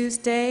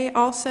Tuesday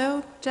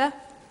also, Jeff?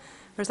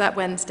 Or is that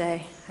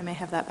Wednesday? I may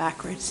have that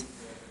backwards.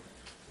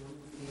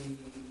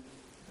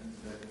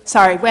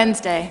 Sorry,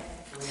 Wednesday.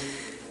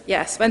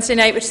 Yes, Wednesday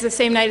night, which is the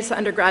same night as the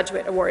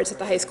undergraduate awards at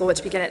the high school,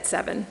 which begin at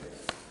 7.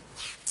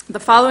 The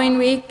following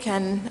week,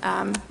 and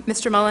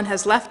Mr. Mullen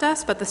has left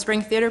us, but the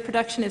spring theater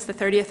production is the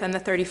 30th and the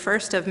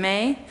 31st of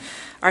May.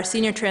 Our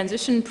senior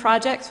transition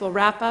projects will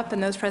wrap up,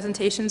 and those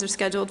presentations are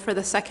scheduled for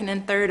the 2nd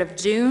and 3rd of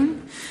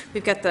June.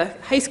 We've got the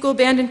high school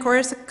band and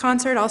chorus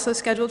concert also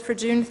scheduled for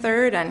June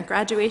 3rd, and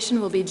graduation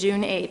will be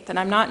June 8th. And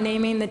I'm not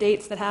naming the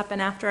dates that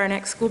happen after our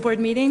next school board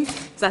meeting,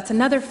 so that's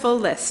another full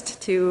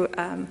list to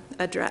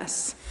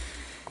address.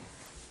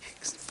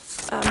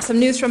 Some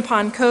news from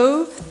Pond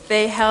Cove.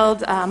 They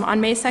held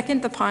on May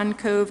 2nd the Pond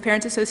Cove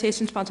Parents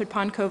Association sponsored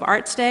Pond Cove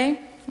Arts Day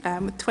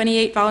with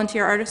 28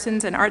 volunteer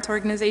artisans and arts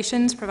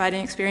organizations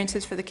providing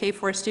experiences for the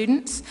K-4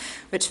 students,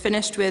 which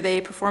finished with a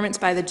performance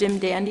by the Jim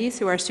Dandies,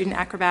 who are student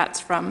acrobats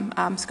from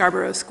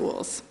Scarborough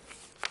schools.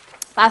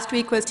 Last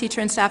week was Teacher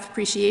and Staff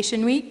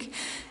Appreciation Week,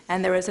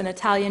 and there was an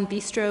Italian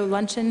bistro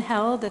luncheon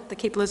held at the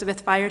Cape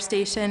Elizabeth Fire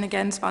Station,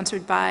 again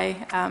sponsored by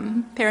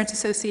Parents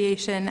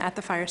Association at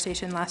the fire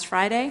station last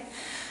Friday.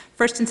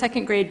 First and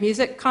second grade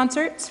music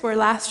concerts were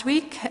last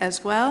week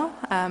as well.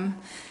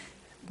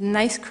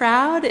 Nice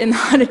crowd in the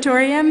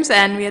auditoriums,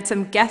 and we had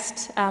some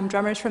guest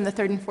drummers from the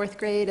 3rd and 4th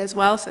grade as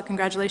well, so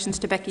congratulations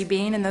to Becky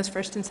Bean and those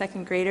first and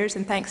second graders,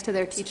 and thanks to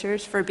their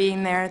teachers for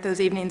being there those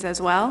evenings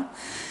as well.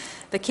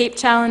 The Cape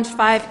Challenge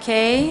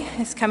 5K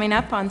is coming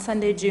up on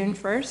Sunday, June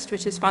 1st,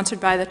 which is sponsored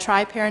by the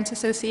Tri-Parents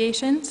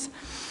Associations.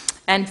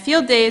 And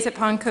field days at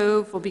Pond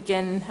Cove will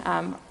begin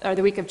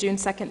the week of June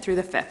 2nd through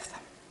the 5th.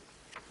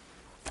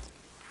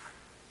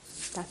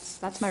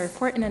 That's my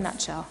report in a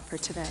nutshell for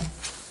today.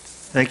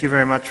 Thank you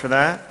very much for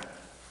that.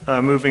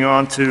 Moving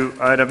on to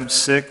item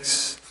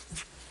 6,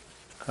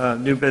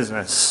 new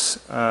business.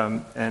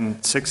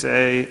 And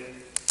 6A,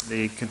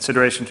 the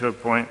consideration to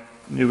appoint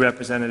new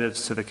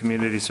representatives to the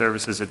Community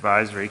Services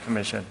Advisory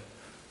Commission.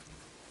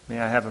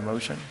 May I have a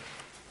motion?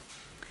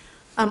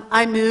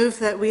 I move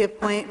that we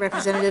appoint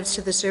representatives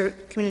to the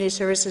Community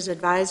Services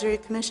Advisory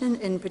Commission,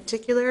 in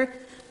particular,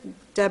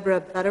 Deborah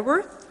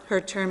Butterworth. Her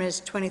term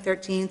is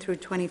 2013 through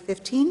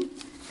 2015,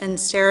 and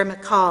Sarah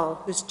McCall,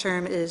 whose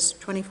term is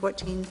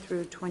 2014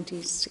 through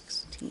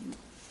 2016.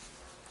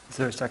 Is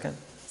there a second?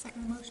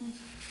 Second motion.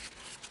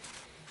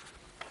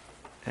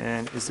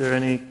 And is there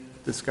any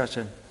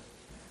discussion?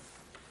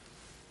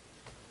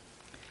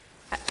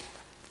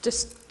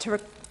 Just to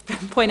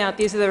point out,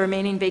 these are the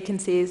remaining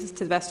vacancies,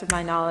 to the best of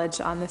my knowledge,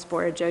 on this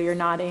board. Joe, you're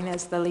nodding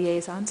as the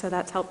liaison, so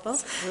that's helpful.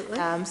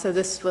 So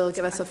this will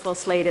give us a full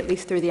slate, at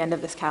least through the end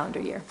of this calendar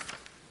year.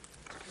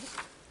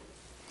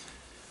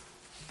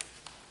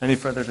 Any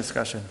further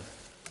discussion?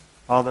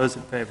 All those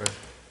in favor?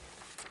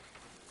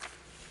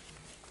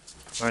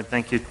 All right,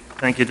 thank you.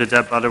 Thank you to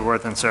Deb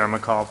Butterworth and Sarah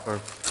McCall for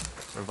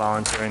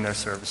volunteering their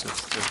services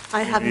to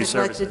I have community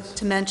neglected services.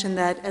 to mention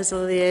that as a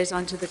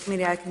liaison to the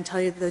committee, I can tell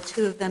you the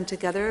two of them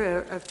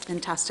together are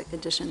fantastic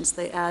additions.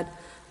 They add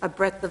a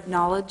breadth of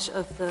knowledge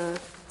of the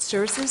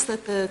services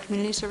that the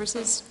community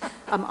services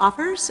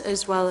offers,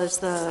 as well as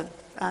the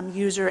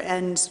user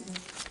and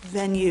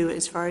venue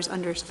as far as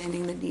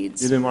understanding the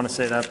needs. You didn't want to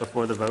say that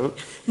before the vote?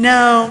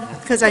 No,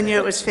 because I knew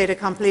it was fait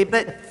accompli,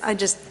 but I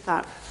just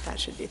thought that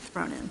should be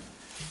thrown in.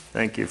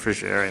 Thank you for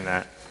sharing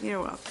that.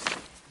 You're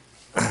welcome.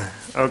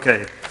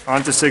 Okay,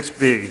 on to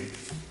 6B.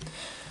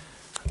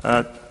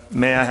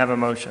 May I have a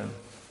motion?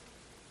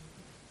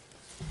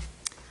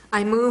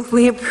 I move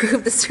we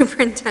approve the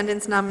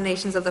superintendent's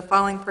nominations of the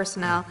following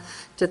personnel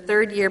to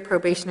third-year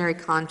probationary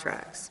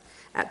contracts.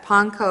 At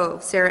Pond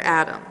Cove, Sarah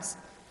Adams,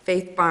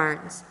 Faith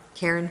Barnes,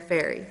 Karen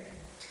Ferry.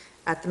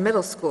 At the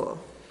middle school,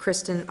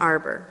 Kristen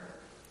Arbor.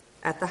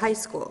 At the high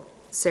school,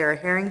 Sarah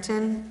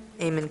Harrington,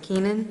 Eamon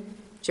Keenan,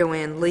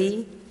 Joanne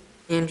Lee,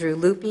 Andrew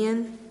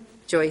Lupian,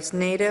 Joyce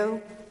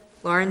Nato,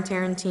 Lauren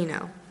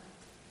Tarantino.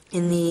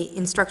 In the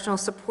instructional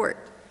support,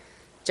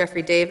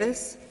 Jeffrey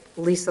Davis,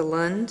 Lisa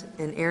Lund,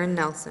 and Aaron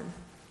Nelson.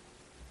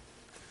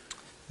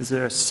 Is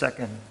there a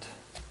second?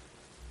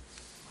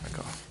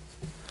 Michael.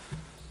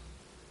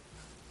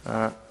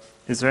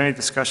 Is there any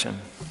discussion?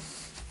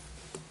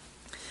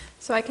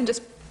 So I can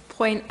just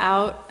point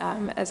out,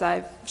 as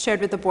I've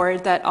shared with the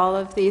board, that all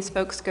of these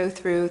folks go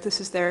through,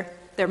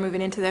 they're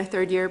moving into their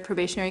third year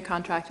probationary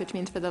contract, which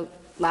means for the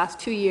last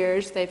 2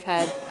 years, they've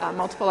had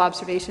multiple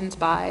observations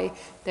by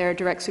their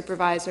direct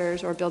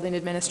supervisors or building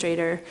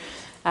administrator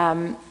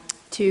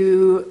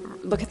to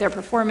look at their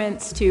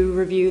performance, to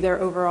review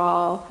their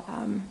overall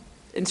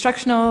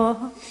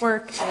instructional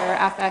work, their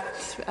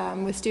affect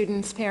with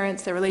students,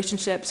 parents, their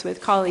relationships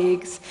with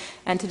colleagues,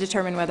 and to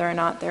determine whether or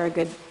not they're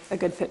a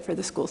good fit for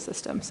the school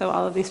system. So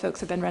all of these folks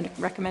have been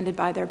recommended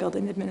by their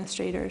building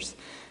administrators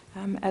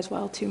as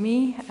well to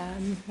me,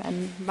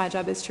 and my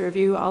job is to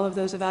review all of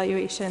those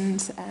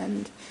evaluations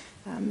and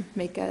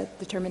make a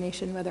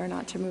determination whether or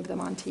not to move them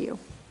on to you.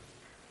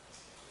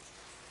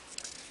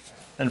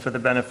 And for the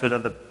benefit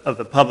of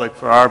the public,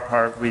 for our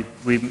part, we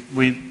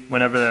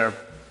whenever there are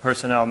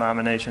personnel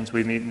nominations,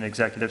 we meet in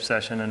executive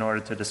session in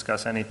order to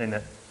discuss anything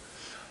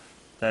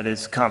that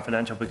is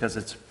confidential because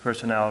it's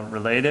personnel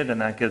related,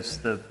 and that gives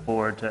the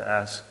board to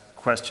ask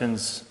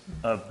questions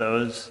of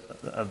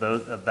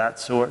that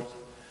sort.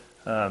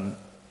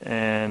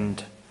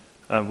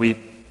 We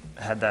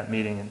had that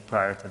meeting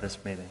prior to this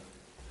meeting.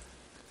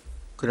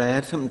 Could I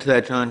add something to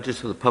that, John, just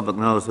so the public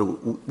knows that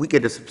we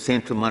get a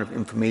substantial amount of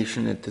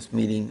information at this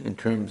meeting in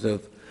terms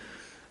of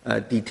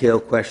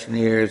detailed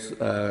questionnaires,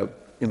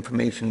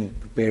 information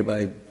prepared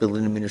by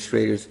building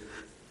administrators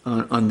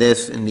on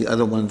this and the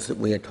other ones that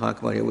we had talked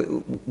about here.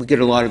 We get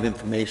a lot of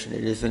information.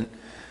 It isn't,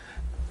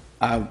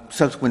 our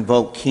subsequent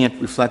vote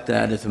can't reflect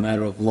that as a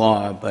matter of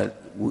law,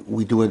 but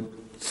we do a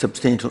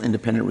substantial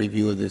independent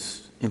review of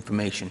this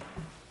information.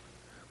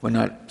 We're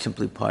not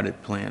simply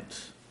potted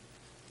plants.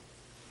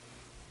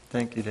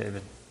 Thank you,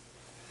 David.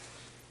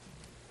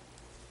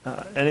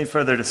 Any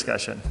further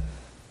discussion?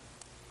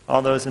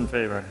 All those in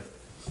favor?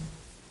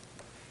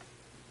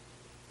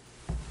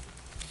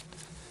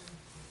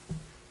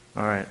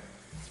 All right.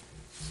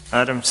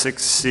 Item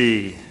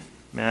 6C,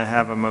 may I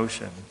have a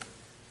motion?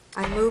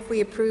 I move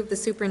we approve the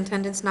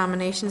superintendent's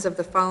nominations of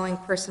the following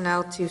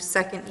personnel to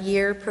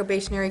second-year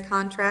probationary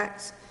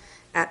contracts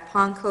at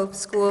Pond Cove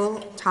School: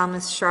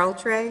 Thomas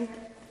Charltre,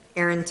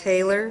 Aaron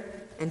Taylor,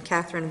 and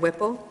Catherine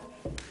Whipple.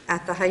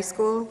 At the high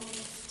school,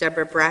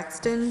 Deborah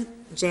Braxton,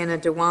 Jana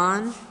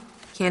Dewan,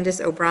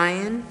 Candace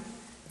O'Brien,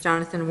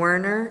 Jonathan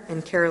Werner,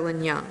 and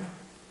Carolyn Young.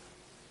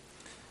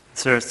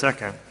 Is there a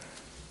second?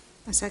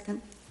 A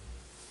second.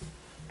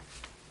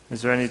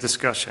 Is there any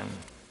discussion?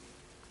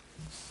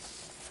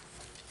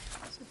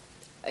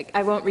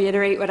 I won't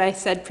reiterate what I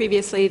said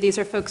previously. These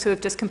are folks who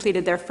have just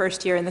completed their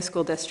first year in the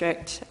school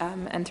district,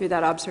 and through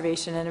that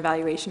observation and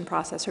evaluation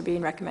process are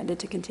being recommended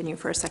to continue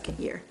for a second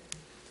year.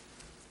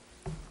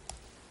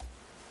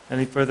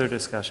 Any further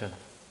discussion?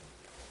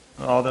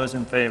 All those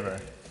in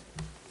favor?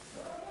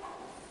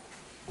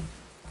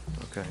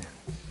 Okay.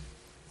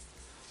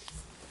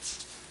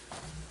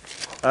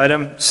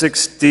 Item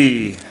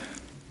 6D,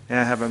 may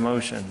I have a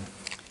motion?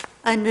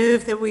 I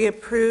move that we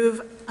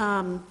approve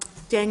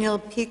Daniel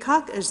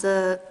Peacock as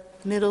the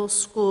middle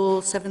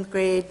school 7th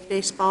grade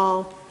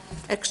baseball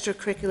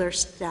extracurricular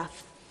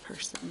staff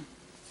person.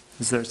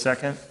 Is there a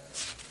second?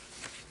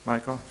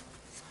 Michael?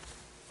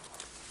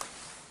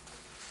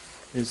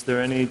 Is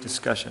there any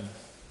discussion?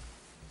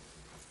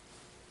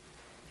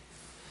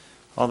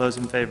 All those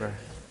in favor?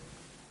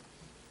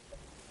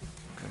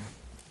 Okay.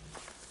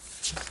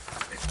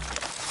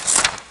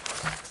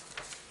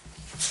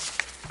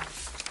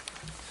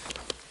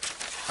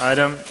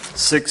 Item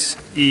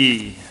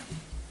 6E.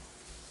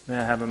 May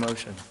I have a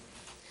motion?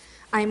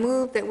 I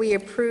move that we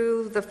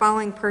approve the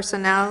following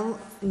personnel,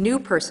 new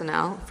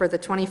personnel for the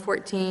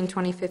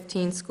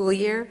 2014-2015 school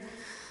year: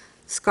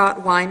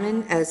 Scott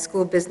Wyman as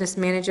School Business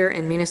Manager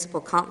and Municipal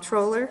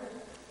Comptroller,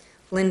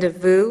 Linda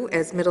Vu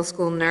as Middle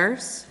School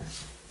Nurse,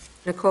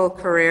 Nicole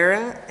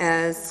Carrera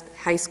as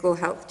High School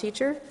Health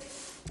Teacher,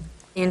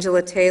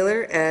 Angela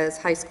Taylor as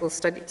High School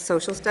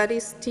Social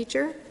Studies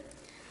Teacher,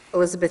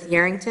 Elizabeth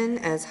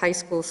Yarrington as High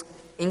School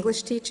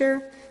English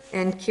Teacher,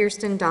 and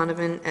Kirsten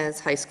Donovan as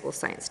High School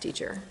Science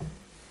Teacher.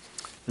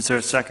 Is there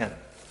a second?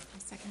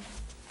 Second.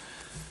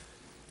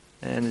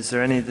 And is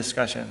there any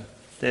discussion?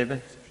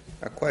 David?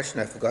 A question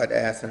I forgot to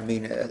ask, I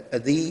mean, are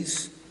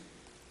these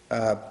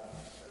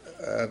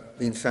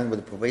being signed with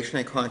a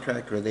probationary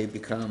contract, or they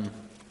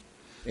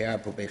are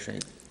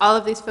probationary? All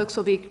of these folks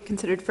will be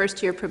considered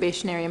first-year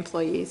probationary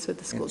employees with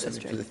the school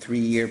district. To the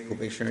 3-year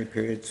probationary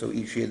period, so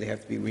each year they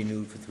have to be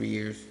renewed for 3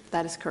 years?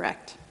 That is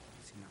correct.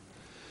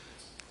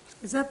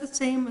 Is that the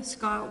same with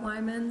Scott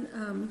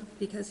Wyman,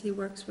 because he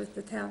works with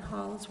the town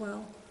hall as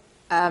well?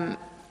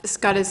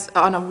 Scott is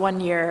on a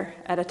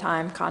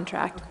 1-year-at-a-time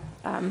contract.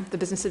 the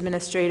business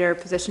administrator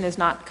position is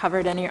not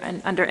covered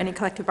under any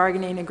collective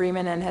bargaining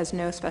agreement and has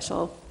no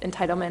special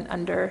entitlement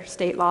under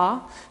state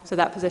law. So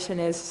that position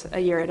is a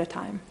year at a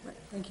time.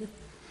 Thank you.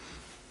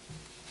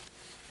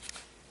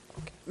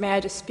 May I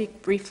just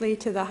speak briefly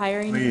to the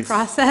hiring Please.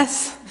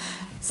 process?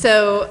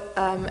 So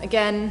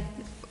again,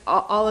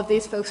 all of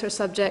these folks are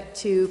subject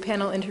to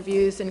panel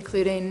interviews,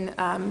 including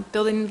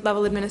building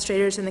level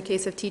administrators in the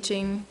case of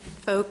teaching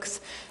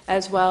folks,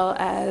 as well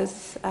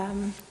as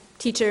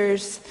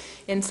teachers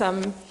in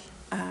some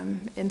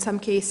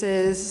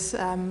cases.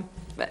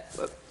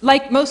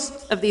 Like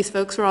most of these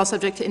folks, we're all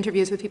subject to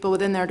interviews with people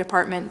within their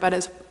department,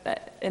 but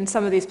in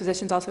some of these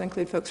positions also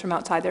include folks from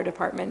outside their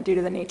department due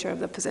to the nature of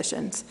the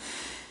positions.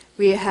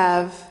 We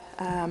have,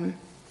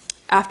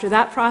 after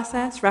that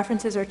process,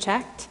 references are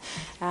checked.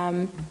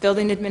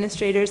 Building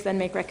administrators then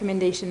make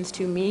recommendations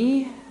to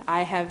me.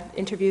 I have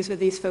interviews with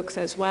these folks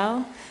as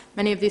well.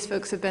 Many of these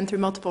folks have been through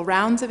multiple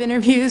rounds of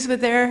interviews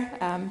with their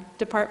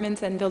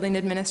departments and building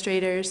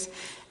administrators,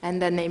 and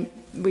then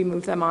we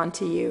move them on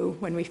to you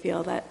when we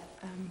feel that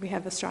we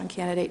have a strong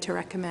candidate to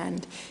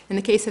recommend. In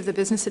the case of the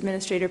business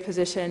administrator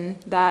position,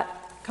 that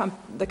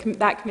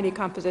committee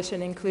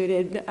composition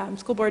included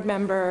school board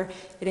member.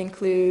 It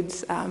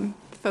includes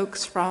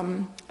folks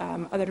from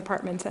other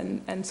departments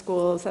and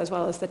schools, as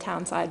well as the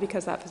town side,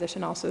 because that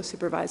position also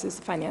supervises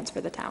the finance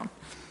for the town.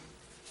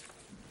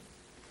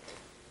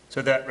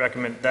 So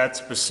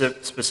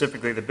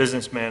specifically the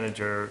business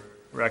manager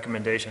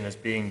recommendation is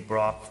being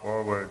brought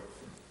forward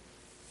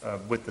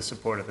with the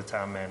support of the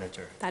town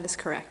manager? That is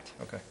correct.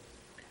 Okay.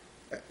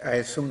 I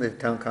assume the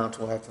town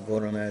council will have to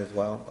vote on that as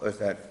well, or is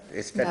that,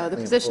 it's No, the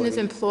position is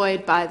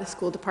employed by the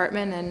school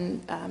department,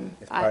 and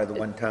It's part of the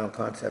one-town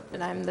concept?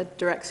 and I'm the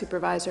direct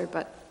supervisor,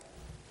 but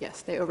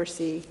yes, they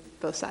oversee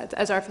both sides,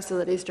 as our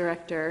facilities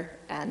director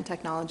and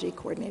technology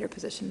coordinator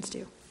positions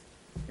do.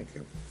 Thank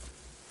you.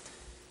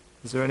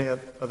 Is there any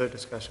other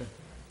discussion?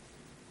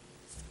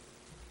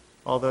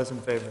 All those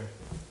in favor?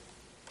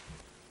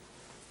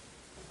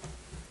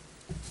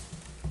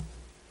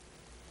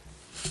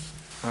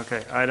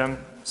 Okay, item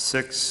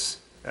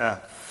 6F.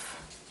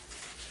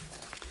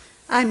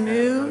 I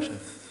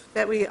move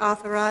that we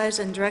authorize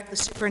and direct the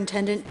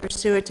superintendent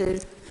pursuant to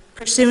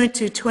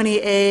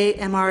 20A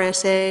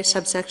MRSA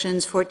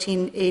subsections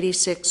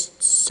 1486,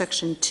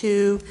 section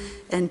 2,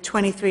 and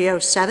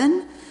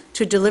 2307,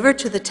 to deliver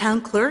to the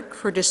town clerk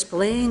for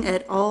displaying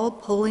at all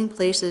polling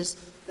places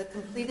the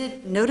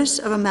completed notice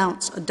of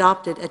amounts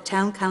adopted at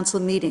town council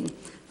meeting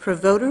for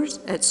voters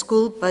at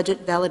school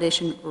budget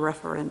validation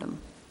referendum.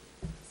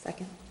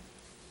 Second.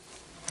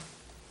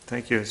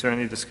 Thank you. Is there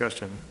any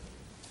discussion?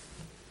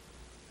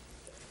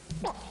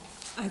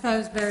 I thought it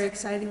was very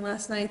exciting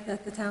last night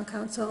that the town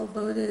council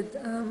voted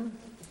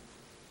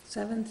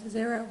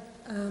 7-0,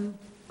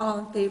 all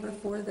in favor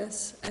for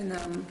this. And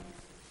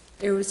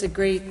it was a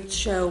great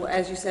show,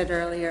 as you said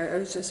earlier. It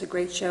was just a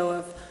great show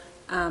of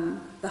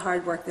the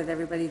hard work that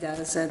everybody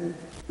does. And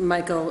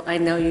Michael, I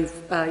know your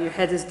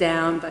head is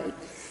down, but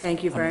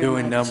thank you very much. I'm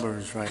doing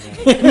numbers right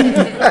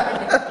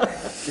now.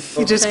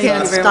 You just Thank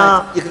can't you very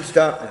stop. You can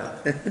stop now.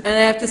 And I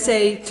have to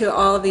say to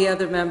all the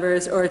other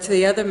members, or to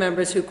the other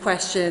members who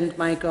questioned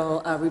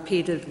Michael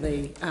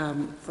repeatedly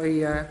for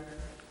your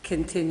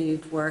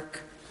continued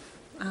work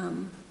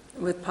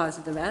with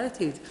positive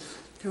attitude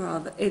through all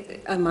the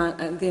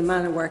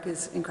amount of work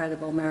is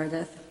incredible.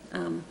 Meredith,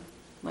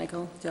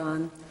 Michael,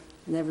 John,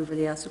 and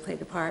everybody else who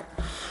played a part.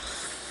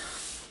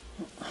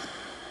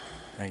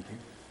 Thank you.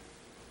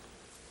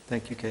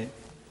 Thank you, Kate.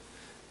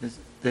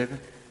 David?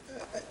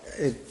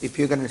 If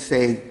you're going to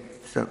say,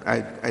 so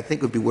I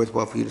think it would be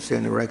worthwhile for you to say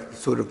on the record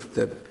sort of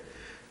the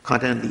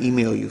content of the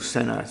email you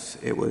sent us.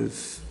 It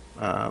was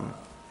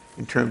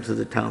in terms of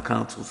the town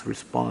council's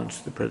response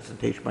to the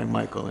presentation by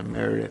Michael and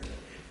Meredith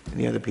and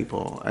the other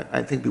people.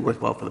 I think it'd be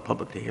worthwhile for the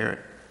public to hear it.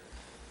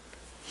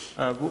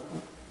 I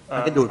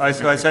can do it.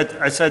 So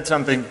I said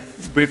something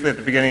briefly at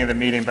the beginning of the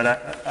meeting, but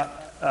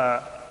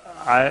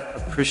I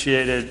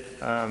appreciated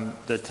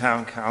the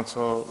town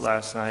council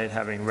last night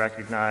having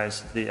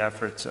recognized the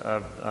efforts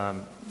of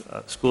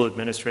school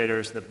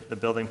administrators, the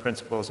building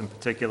principals in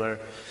particular,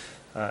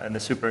 and the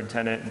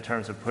superintendent in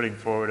terms of putting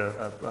forward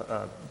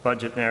a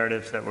budget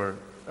narratives that were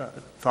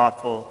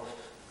thoughtful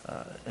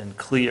and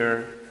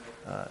clear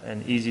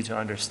and easy to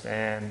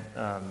understand,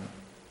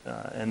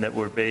 and that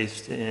were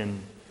based in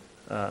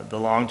the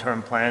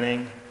long-term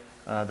planning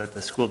that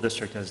the school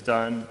district has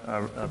done,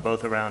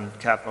 both around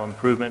capital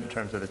improvement in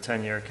terms of the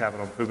 10-year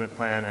capital improvement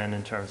plan and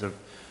in terms of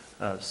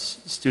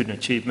student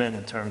achievement,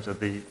 in terms of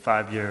the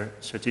 5-year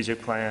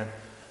strategic plan.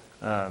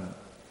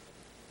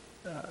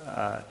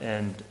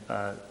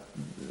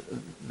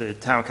 The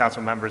town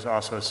council members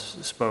also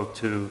spoke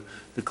to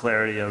the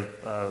clarity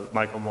of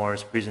Michael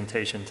Moore's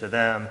presentation to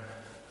them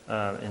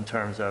in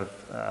terms of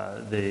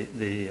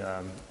the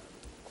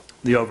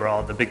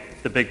overall, the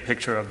big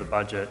picture of the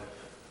budget.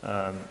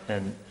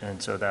 And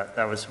so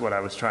that was what I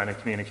was trying to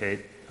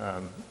communicate,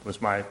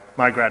 was my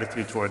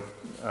gratitude toward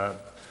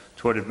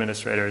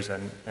administrators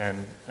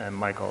and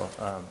Michael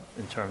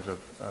in terms of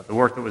the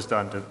work that was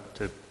done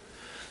to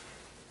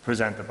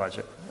present the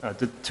budget,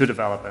 to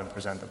develop and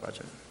present the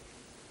budget.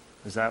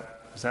 Is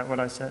that what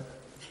I said?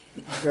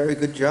 Very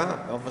good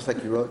job, almost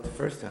like you wrote it the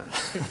first time.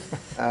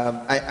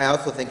 I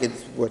also think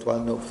it's worthwhile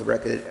to note for the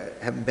record,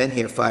 having been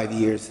here 5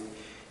 years,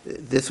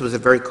 this was a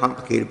very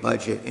complicated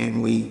budget,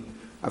 and we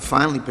are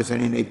finally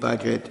presenting a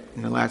budget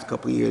in the last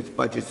couple of years,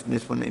 budgets, and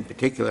this one in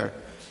particular,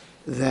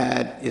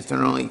 that is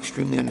not only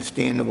extremely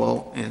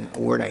understandable, and a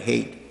word I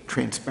hate,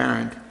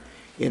 transparent,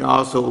 it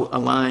also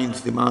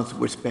aligns the amounts that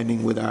we're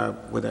spending with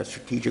our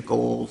strategic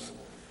goals,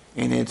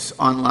 and it's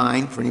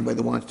online for anybody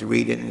that wants to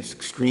read it, and it's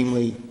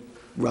extremely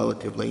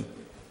relatively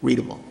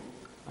readable.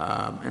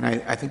 And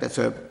I think that's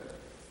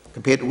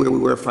compared to where we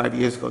were 5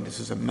 years ago, this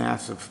is a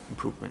massive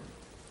improvement.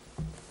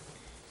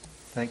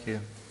 Thank you.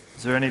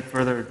 Is there any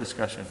further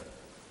discussion?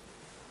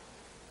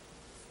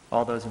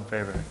 All those in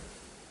favor?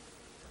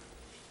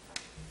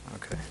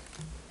 Okay.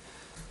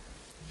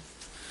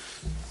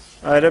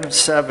 Item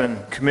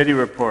 7, committee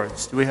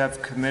reports. Do we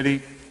have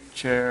committee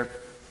chairs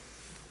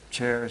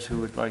who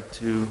would like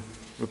to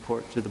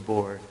report to the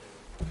board?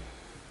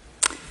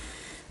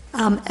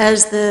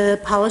 As the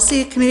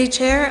policy committee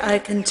chair, I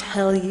can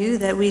tell you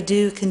that we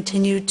do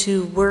continue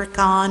to work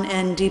on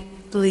and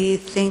deeply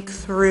think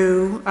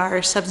through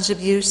our substance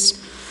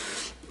abuse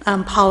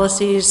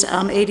policies,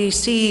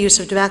 ADC, use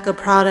of tobacco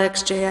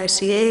products,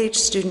 JICH,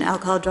 student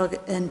alcohol, drug,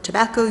 and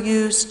tobacco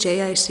use,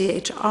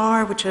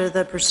 JICHR, which are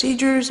the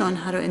procedures on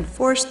how to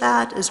enforce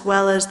that, as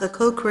well as the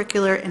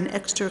co-curricular and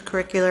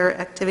extracurricular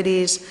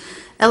activities,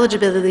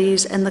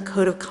 eligibilities, and the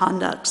code of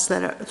conducts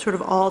that are sort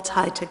of all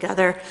tied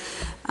together.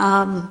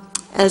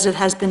 As it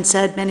has been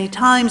said many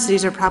times,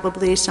 these are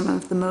probably some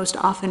of the most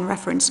often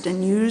referenced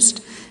and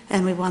used,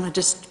 and we want to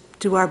just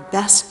do our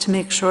best to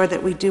make sure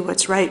that we do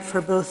what's right for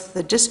both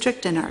the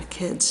district and our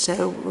kids.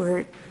 So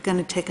we're going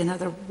to take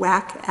another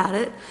whack at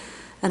it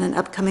at an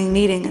upcoming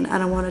meeting, and I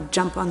don't want to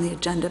jump on the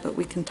agenda, but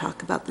we can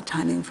talk about the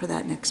timing for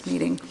that next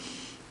meeting.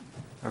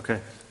 Okay.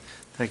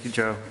 Thank you,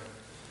 Joe.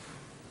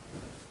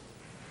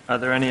 Are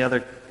there any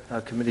other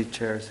committee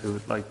chairs who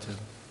would like to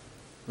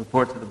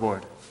report to the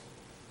board?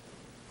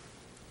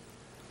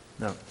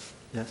 No.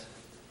 Yes?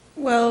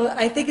 Well,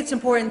 I think it's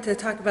important to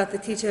talk about the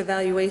Teacher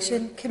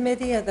Evaluation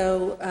Committee,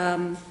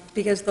 although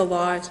because the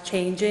law is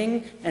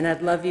changing, and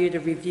I'd love you to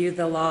review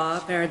the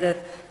law. Meredith,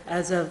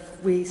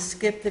 we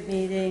skipped a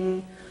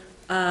meeting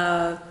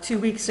 2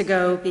 weeks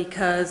ago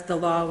because the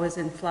law was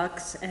in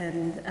flux,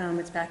 and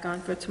it's back on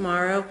for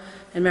tomorrow.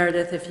 And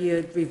Meredith, if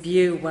you'd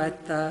review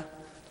what the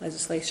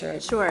legislature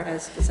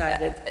has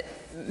decided.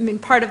 I mean,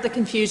 part of the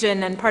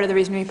confusion and part of the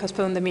reason we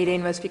postponed the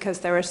meeting was because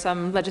there were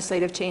some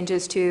legislative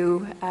changes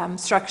to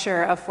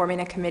structure of forming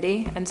a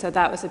committee, and so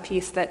that was a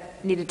piece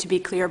that needed to be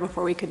clear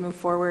before we could move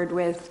forward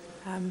with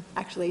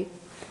actually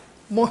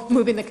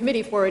moving the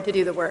committee forward to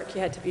do the work.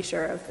 You had to be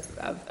sure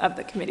of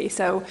the committee.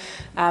 So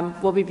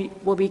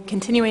we'll be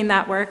continuing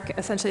that work.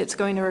 Essentially, it's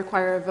going to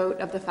require a vote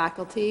of the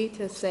faculty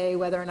to say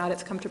whether or not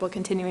it's comfortable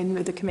continuing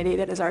with the committee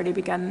that has already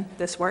begun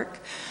this work.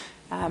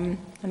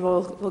 And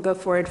we'll go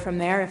forward from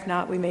there. If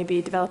not, we may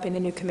be developing a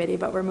new committee,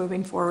 but we're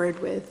moving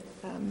forward with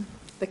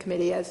the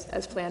committee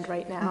as planned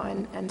right now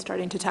and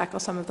starting to tackle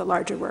some of the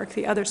larger work.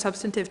 The other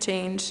substantive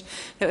change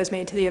that was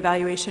made to the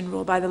evaluation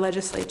rule by the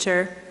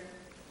legislature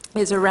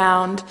is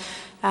around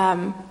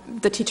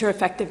the teacher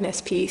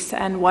effectiveness piece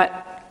and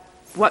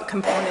what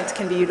components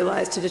can be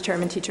utilized to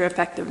determine teacher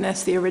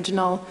effectiveness. The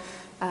original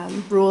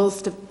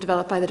rules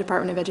developed by the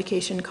Department of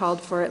Education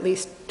called for at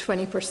least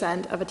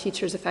 20% of a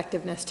teacher's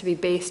effectiveness to be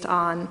based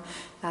on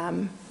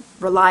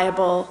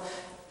reliable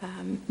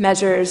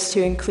measures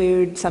to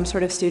include some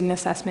sort of student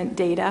assessment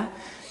data.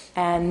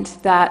 And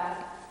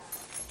that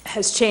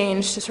has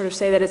changed to sort of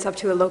say that it's up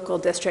to a local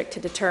district to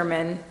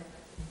determine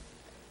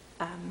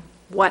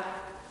what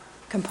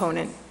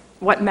component,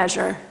 what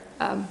measure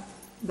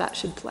that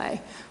should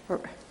play, or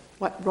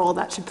what role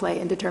that should play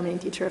in determining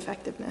teacher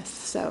effectiveness.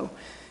 So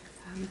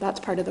that's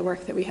part of the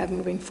work that we have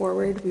moving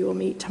forward. We will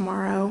meet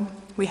tomorrow.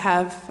 We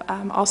have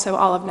also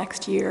all of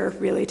next year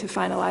really to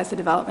finalize the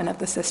development of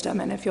the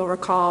system. And if you'll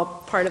recall,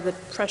 part of the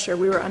pressure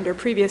we were under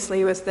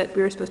previously was that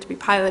we were supposed to be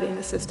piloting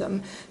the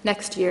system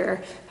next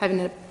year, having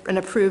an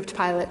approved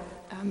pilot,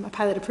 a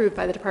pilot approved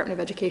by the Department of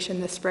Education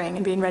this spring,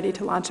 and being ready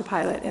to launch a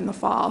pilot in the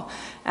fall.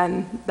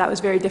 And that was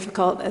very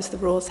difficult as the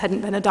rules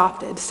hadn't been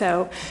adopted.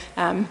 So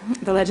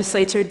the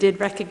legislature did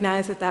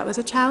recognize that that was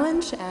a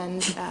challenge,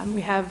 and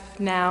we have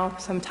now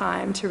some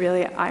time to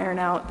really iron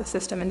out the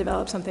system and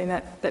develop something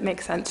that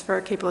makes sense for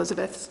Cape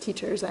Elizabeth's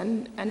teachers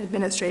and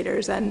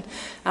administrators. And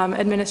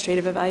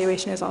administrative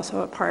evaluation is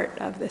also a part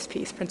of this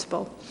piece,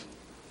 principal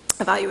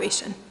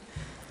evaluation.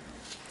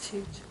 It's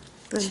huge.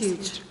 It's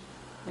huge.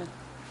 Yeah.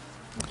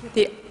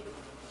 The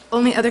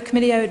only other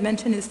committee I would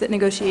mention is that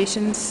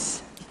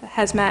negotiations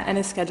has met and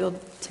is scheduled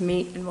to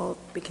meet, and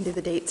we can do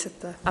the dates at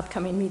the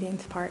upcoming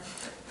meetings part.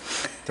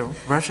 Don't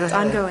rush ahead. It's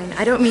ongoing.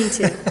 I don't mean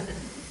to.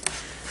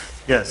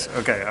 Yes,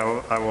 okay,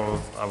 I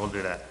will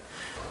do that.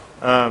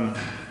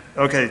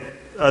 Okay,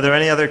 are there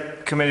any other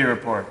committee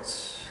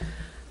reports?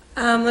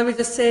 Let me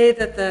just say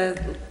that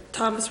the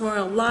Thomas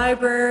Memorial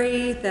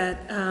Library,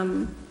 that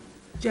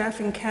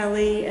Jeff and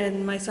Kelly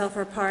and myself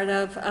are part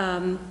of,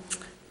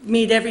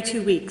 meet every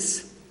 2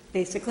 weeks,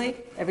 basically,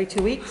 every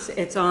 2 weeks.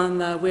 It's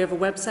on we have a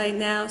website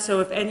now, so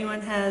if anyone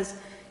has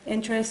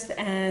interest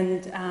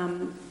and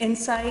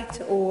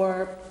insight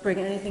or bring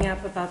anything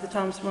up about the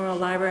Thomas Memorial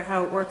Library,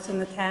 how it works in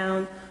the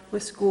town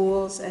with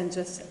schools and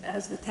just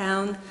as the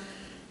town,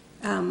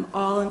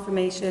 all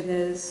information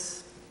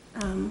is,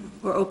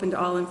 we're open to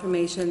all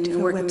information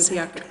and working with the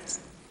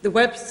architects. The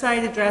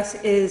website address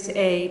is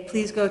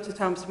please go to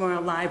Thomas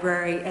Memorial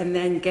Library and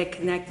then get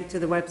connected to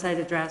the website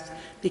address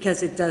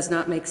because it does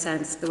not make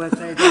sense, the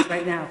website address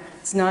right now.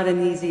 It's not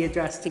an easy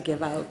address to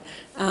give out.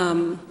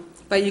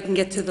 But you can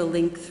get to the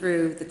link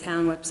through the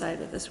town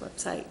website or this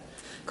website.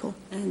 Cool.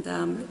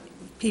 And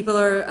people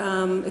are,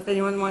 if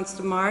anyone wants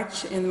to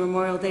march in the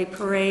Memorial Day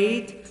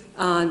Parade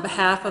on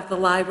behalf of the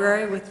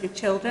library with your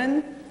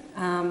children,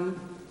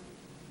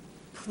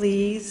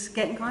 please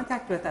get in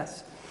contact with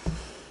us.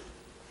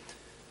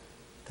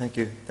 Thank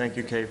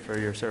you, Kate, for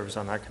your service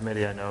on that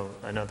committee. I know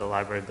the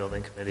Library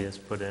Building Committee has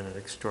put in an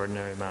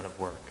extraordinary amount of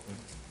work.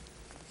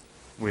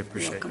 We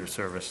appreciate your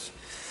service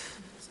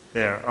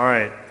there. All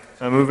right,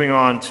 moving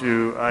on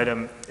to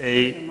item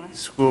 8,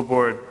 school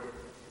board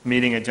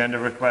meeting agenda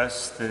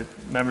requests. The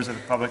members of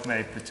the public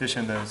may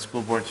petition the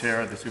school board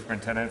chair or the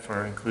superintendent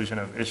for inclusion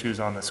of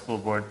issues on the school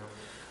board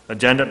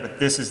agenda,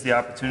 but this is the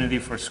opportunity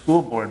for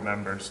school board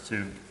members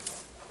to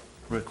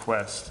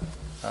request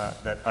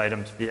that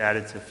items be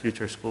added to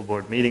future school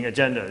board meeting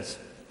agendas.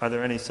 Are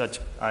there any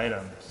such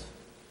items?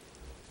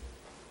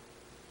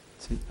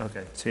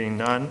 Okay, seeing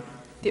none.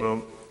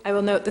 I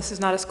will note this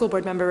is not a school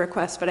board member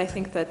request, but I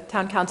think that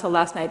town council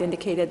last night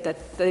indicated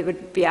that they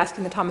would be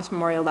asking the Thomas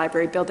Memorial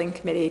Library Building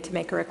Committee to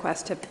make a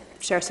request to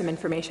share some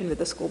information with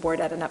the school board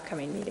at an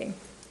upcoming meeting.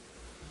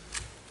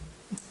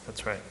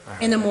 That's right.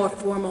 In a more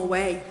formal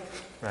way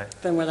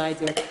than what I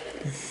do.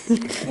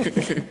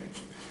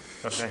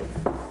 Okay.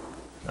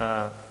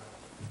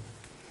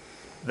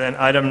 Then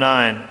item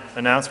 9,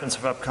 announcements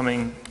of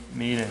upcoming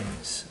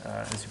meetings.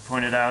 As you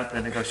pointed out,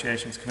 the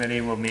negotiations committee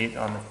will meet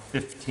on the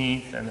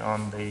 15th and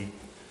on the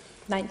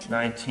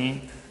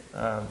 19th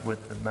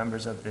with the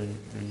members of the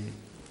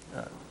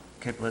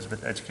Cape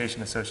Elizabeth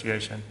Education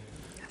Association.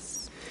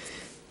 Yes.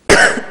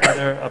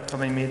 Other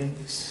upcoming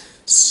meetings?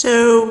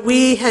 So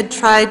we had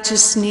tried to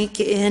sneak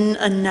in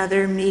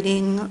another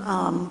meeting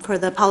for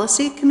the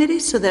policy committee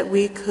so that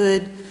we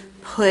could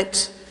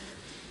put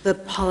the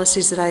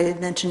policies that I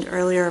had mentioned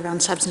earlier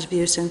around substance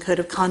abuse and code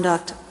of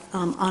conduct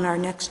on our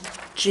next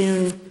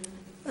June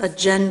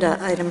agenda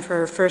item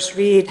for first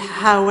read.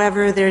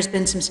 However, there's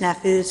been some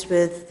snafus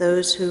with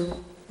those who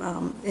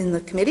in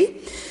the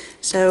committee.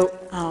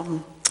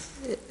 So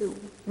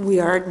we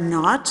are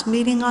not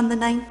meeting on the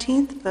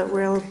 19th, but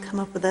we'll come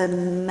up with a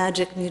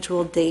magic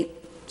mutual date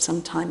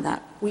sometime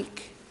that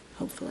week,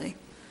 hopefully.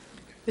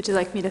 Would you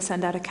like me to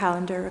send out a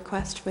calendar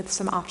request with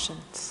some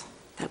options?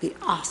 That'd be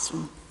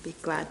awesome. Be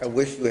glad. I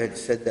wish you had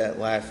said that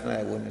last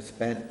night. I wouldn't have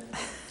spent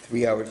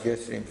 3 hours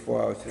yesterday and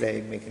 4 hours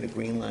today making a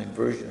green line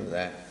version of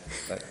that.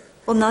 But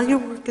Well, now your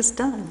work is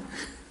done.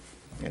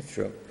 that's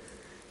true.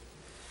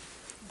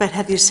 But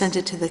have you sent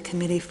it to the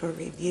committee for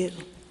review?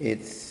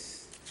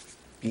 It's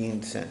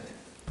being sent.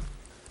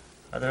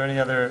 Are there any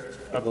other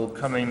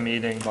upcoming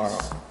meetings Tomorrow.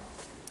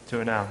 to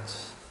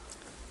announce?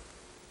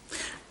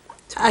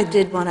 I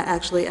did want to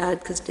actually add,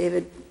 because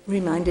David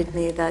reminded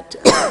me that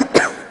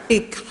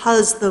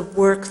because the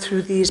work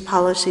through these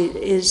policies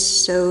is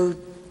so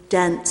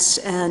dense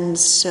and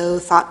so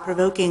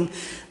thought-provoking,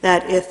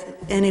 that if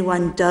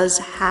anyone does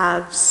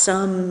have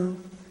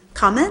some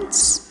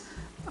comments,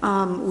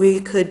 we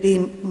could be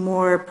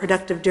more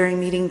productive during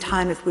meeting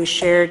time if we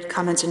shared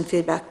comments and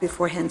feedback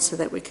beforehand so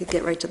that we could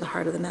get right to the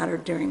heart of the matter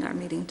during our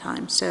meeting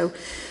time. So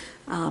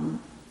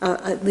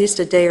at least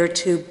a day or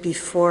two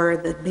before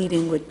the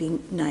meeting would be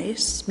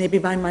nice, maybe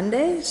by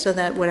Monday, so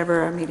that whatever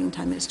our meeting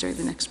time is during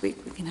the next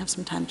week, we can have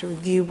some time to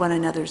review one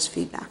another's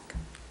feedback.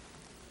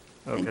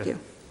 Okay. Thank you.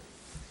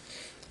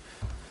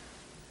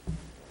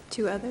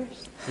 2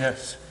 others?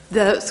 Yes.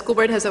 The school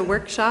board has a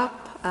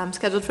workshop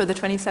scheduled for the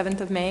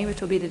 27th of May,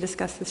 which will be to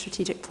discuss the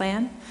strategic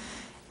plan.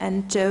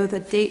 And Joe, the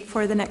date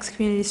for the next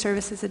Community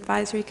Services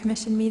Advisory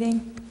Commission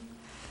meeting?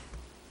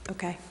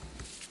 Okay.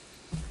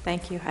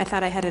 Thank you. I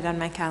thought I had it on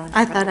my calendar.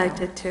 I thought I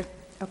did too.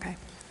 Okay.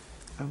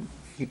 Can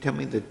you tell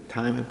me the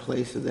time and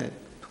place of that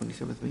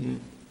 27th meeting?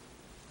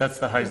 That's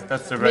the May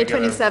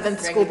regular. 27th,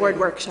 school board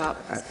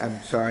workshop.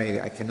 I'm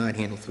sorry, I cannot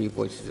handle 3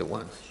 voices at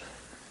once.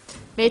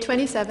 May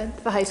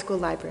 27th, the high school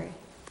library.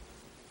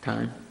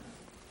 Time?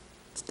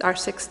 It's our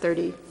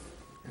 6:30.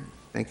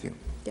 Thank you.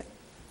 Yeah.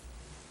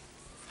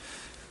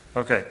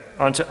 Okay,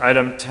 on to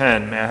item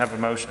 10. May I have a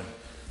motion?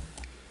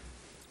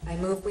 I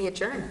move we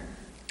adjourn.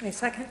 A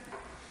second.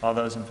 All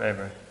those in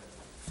favor?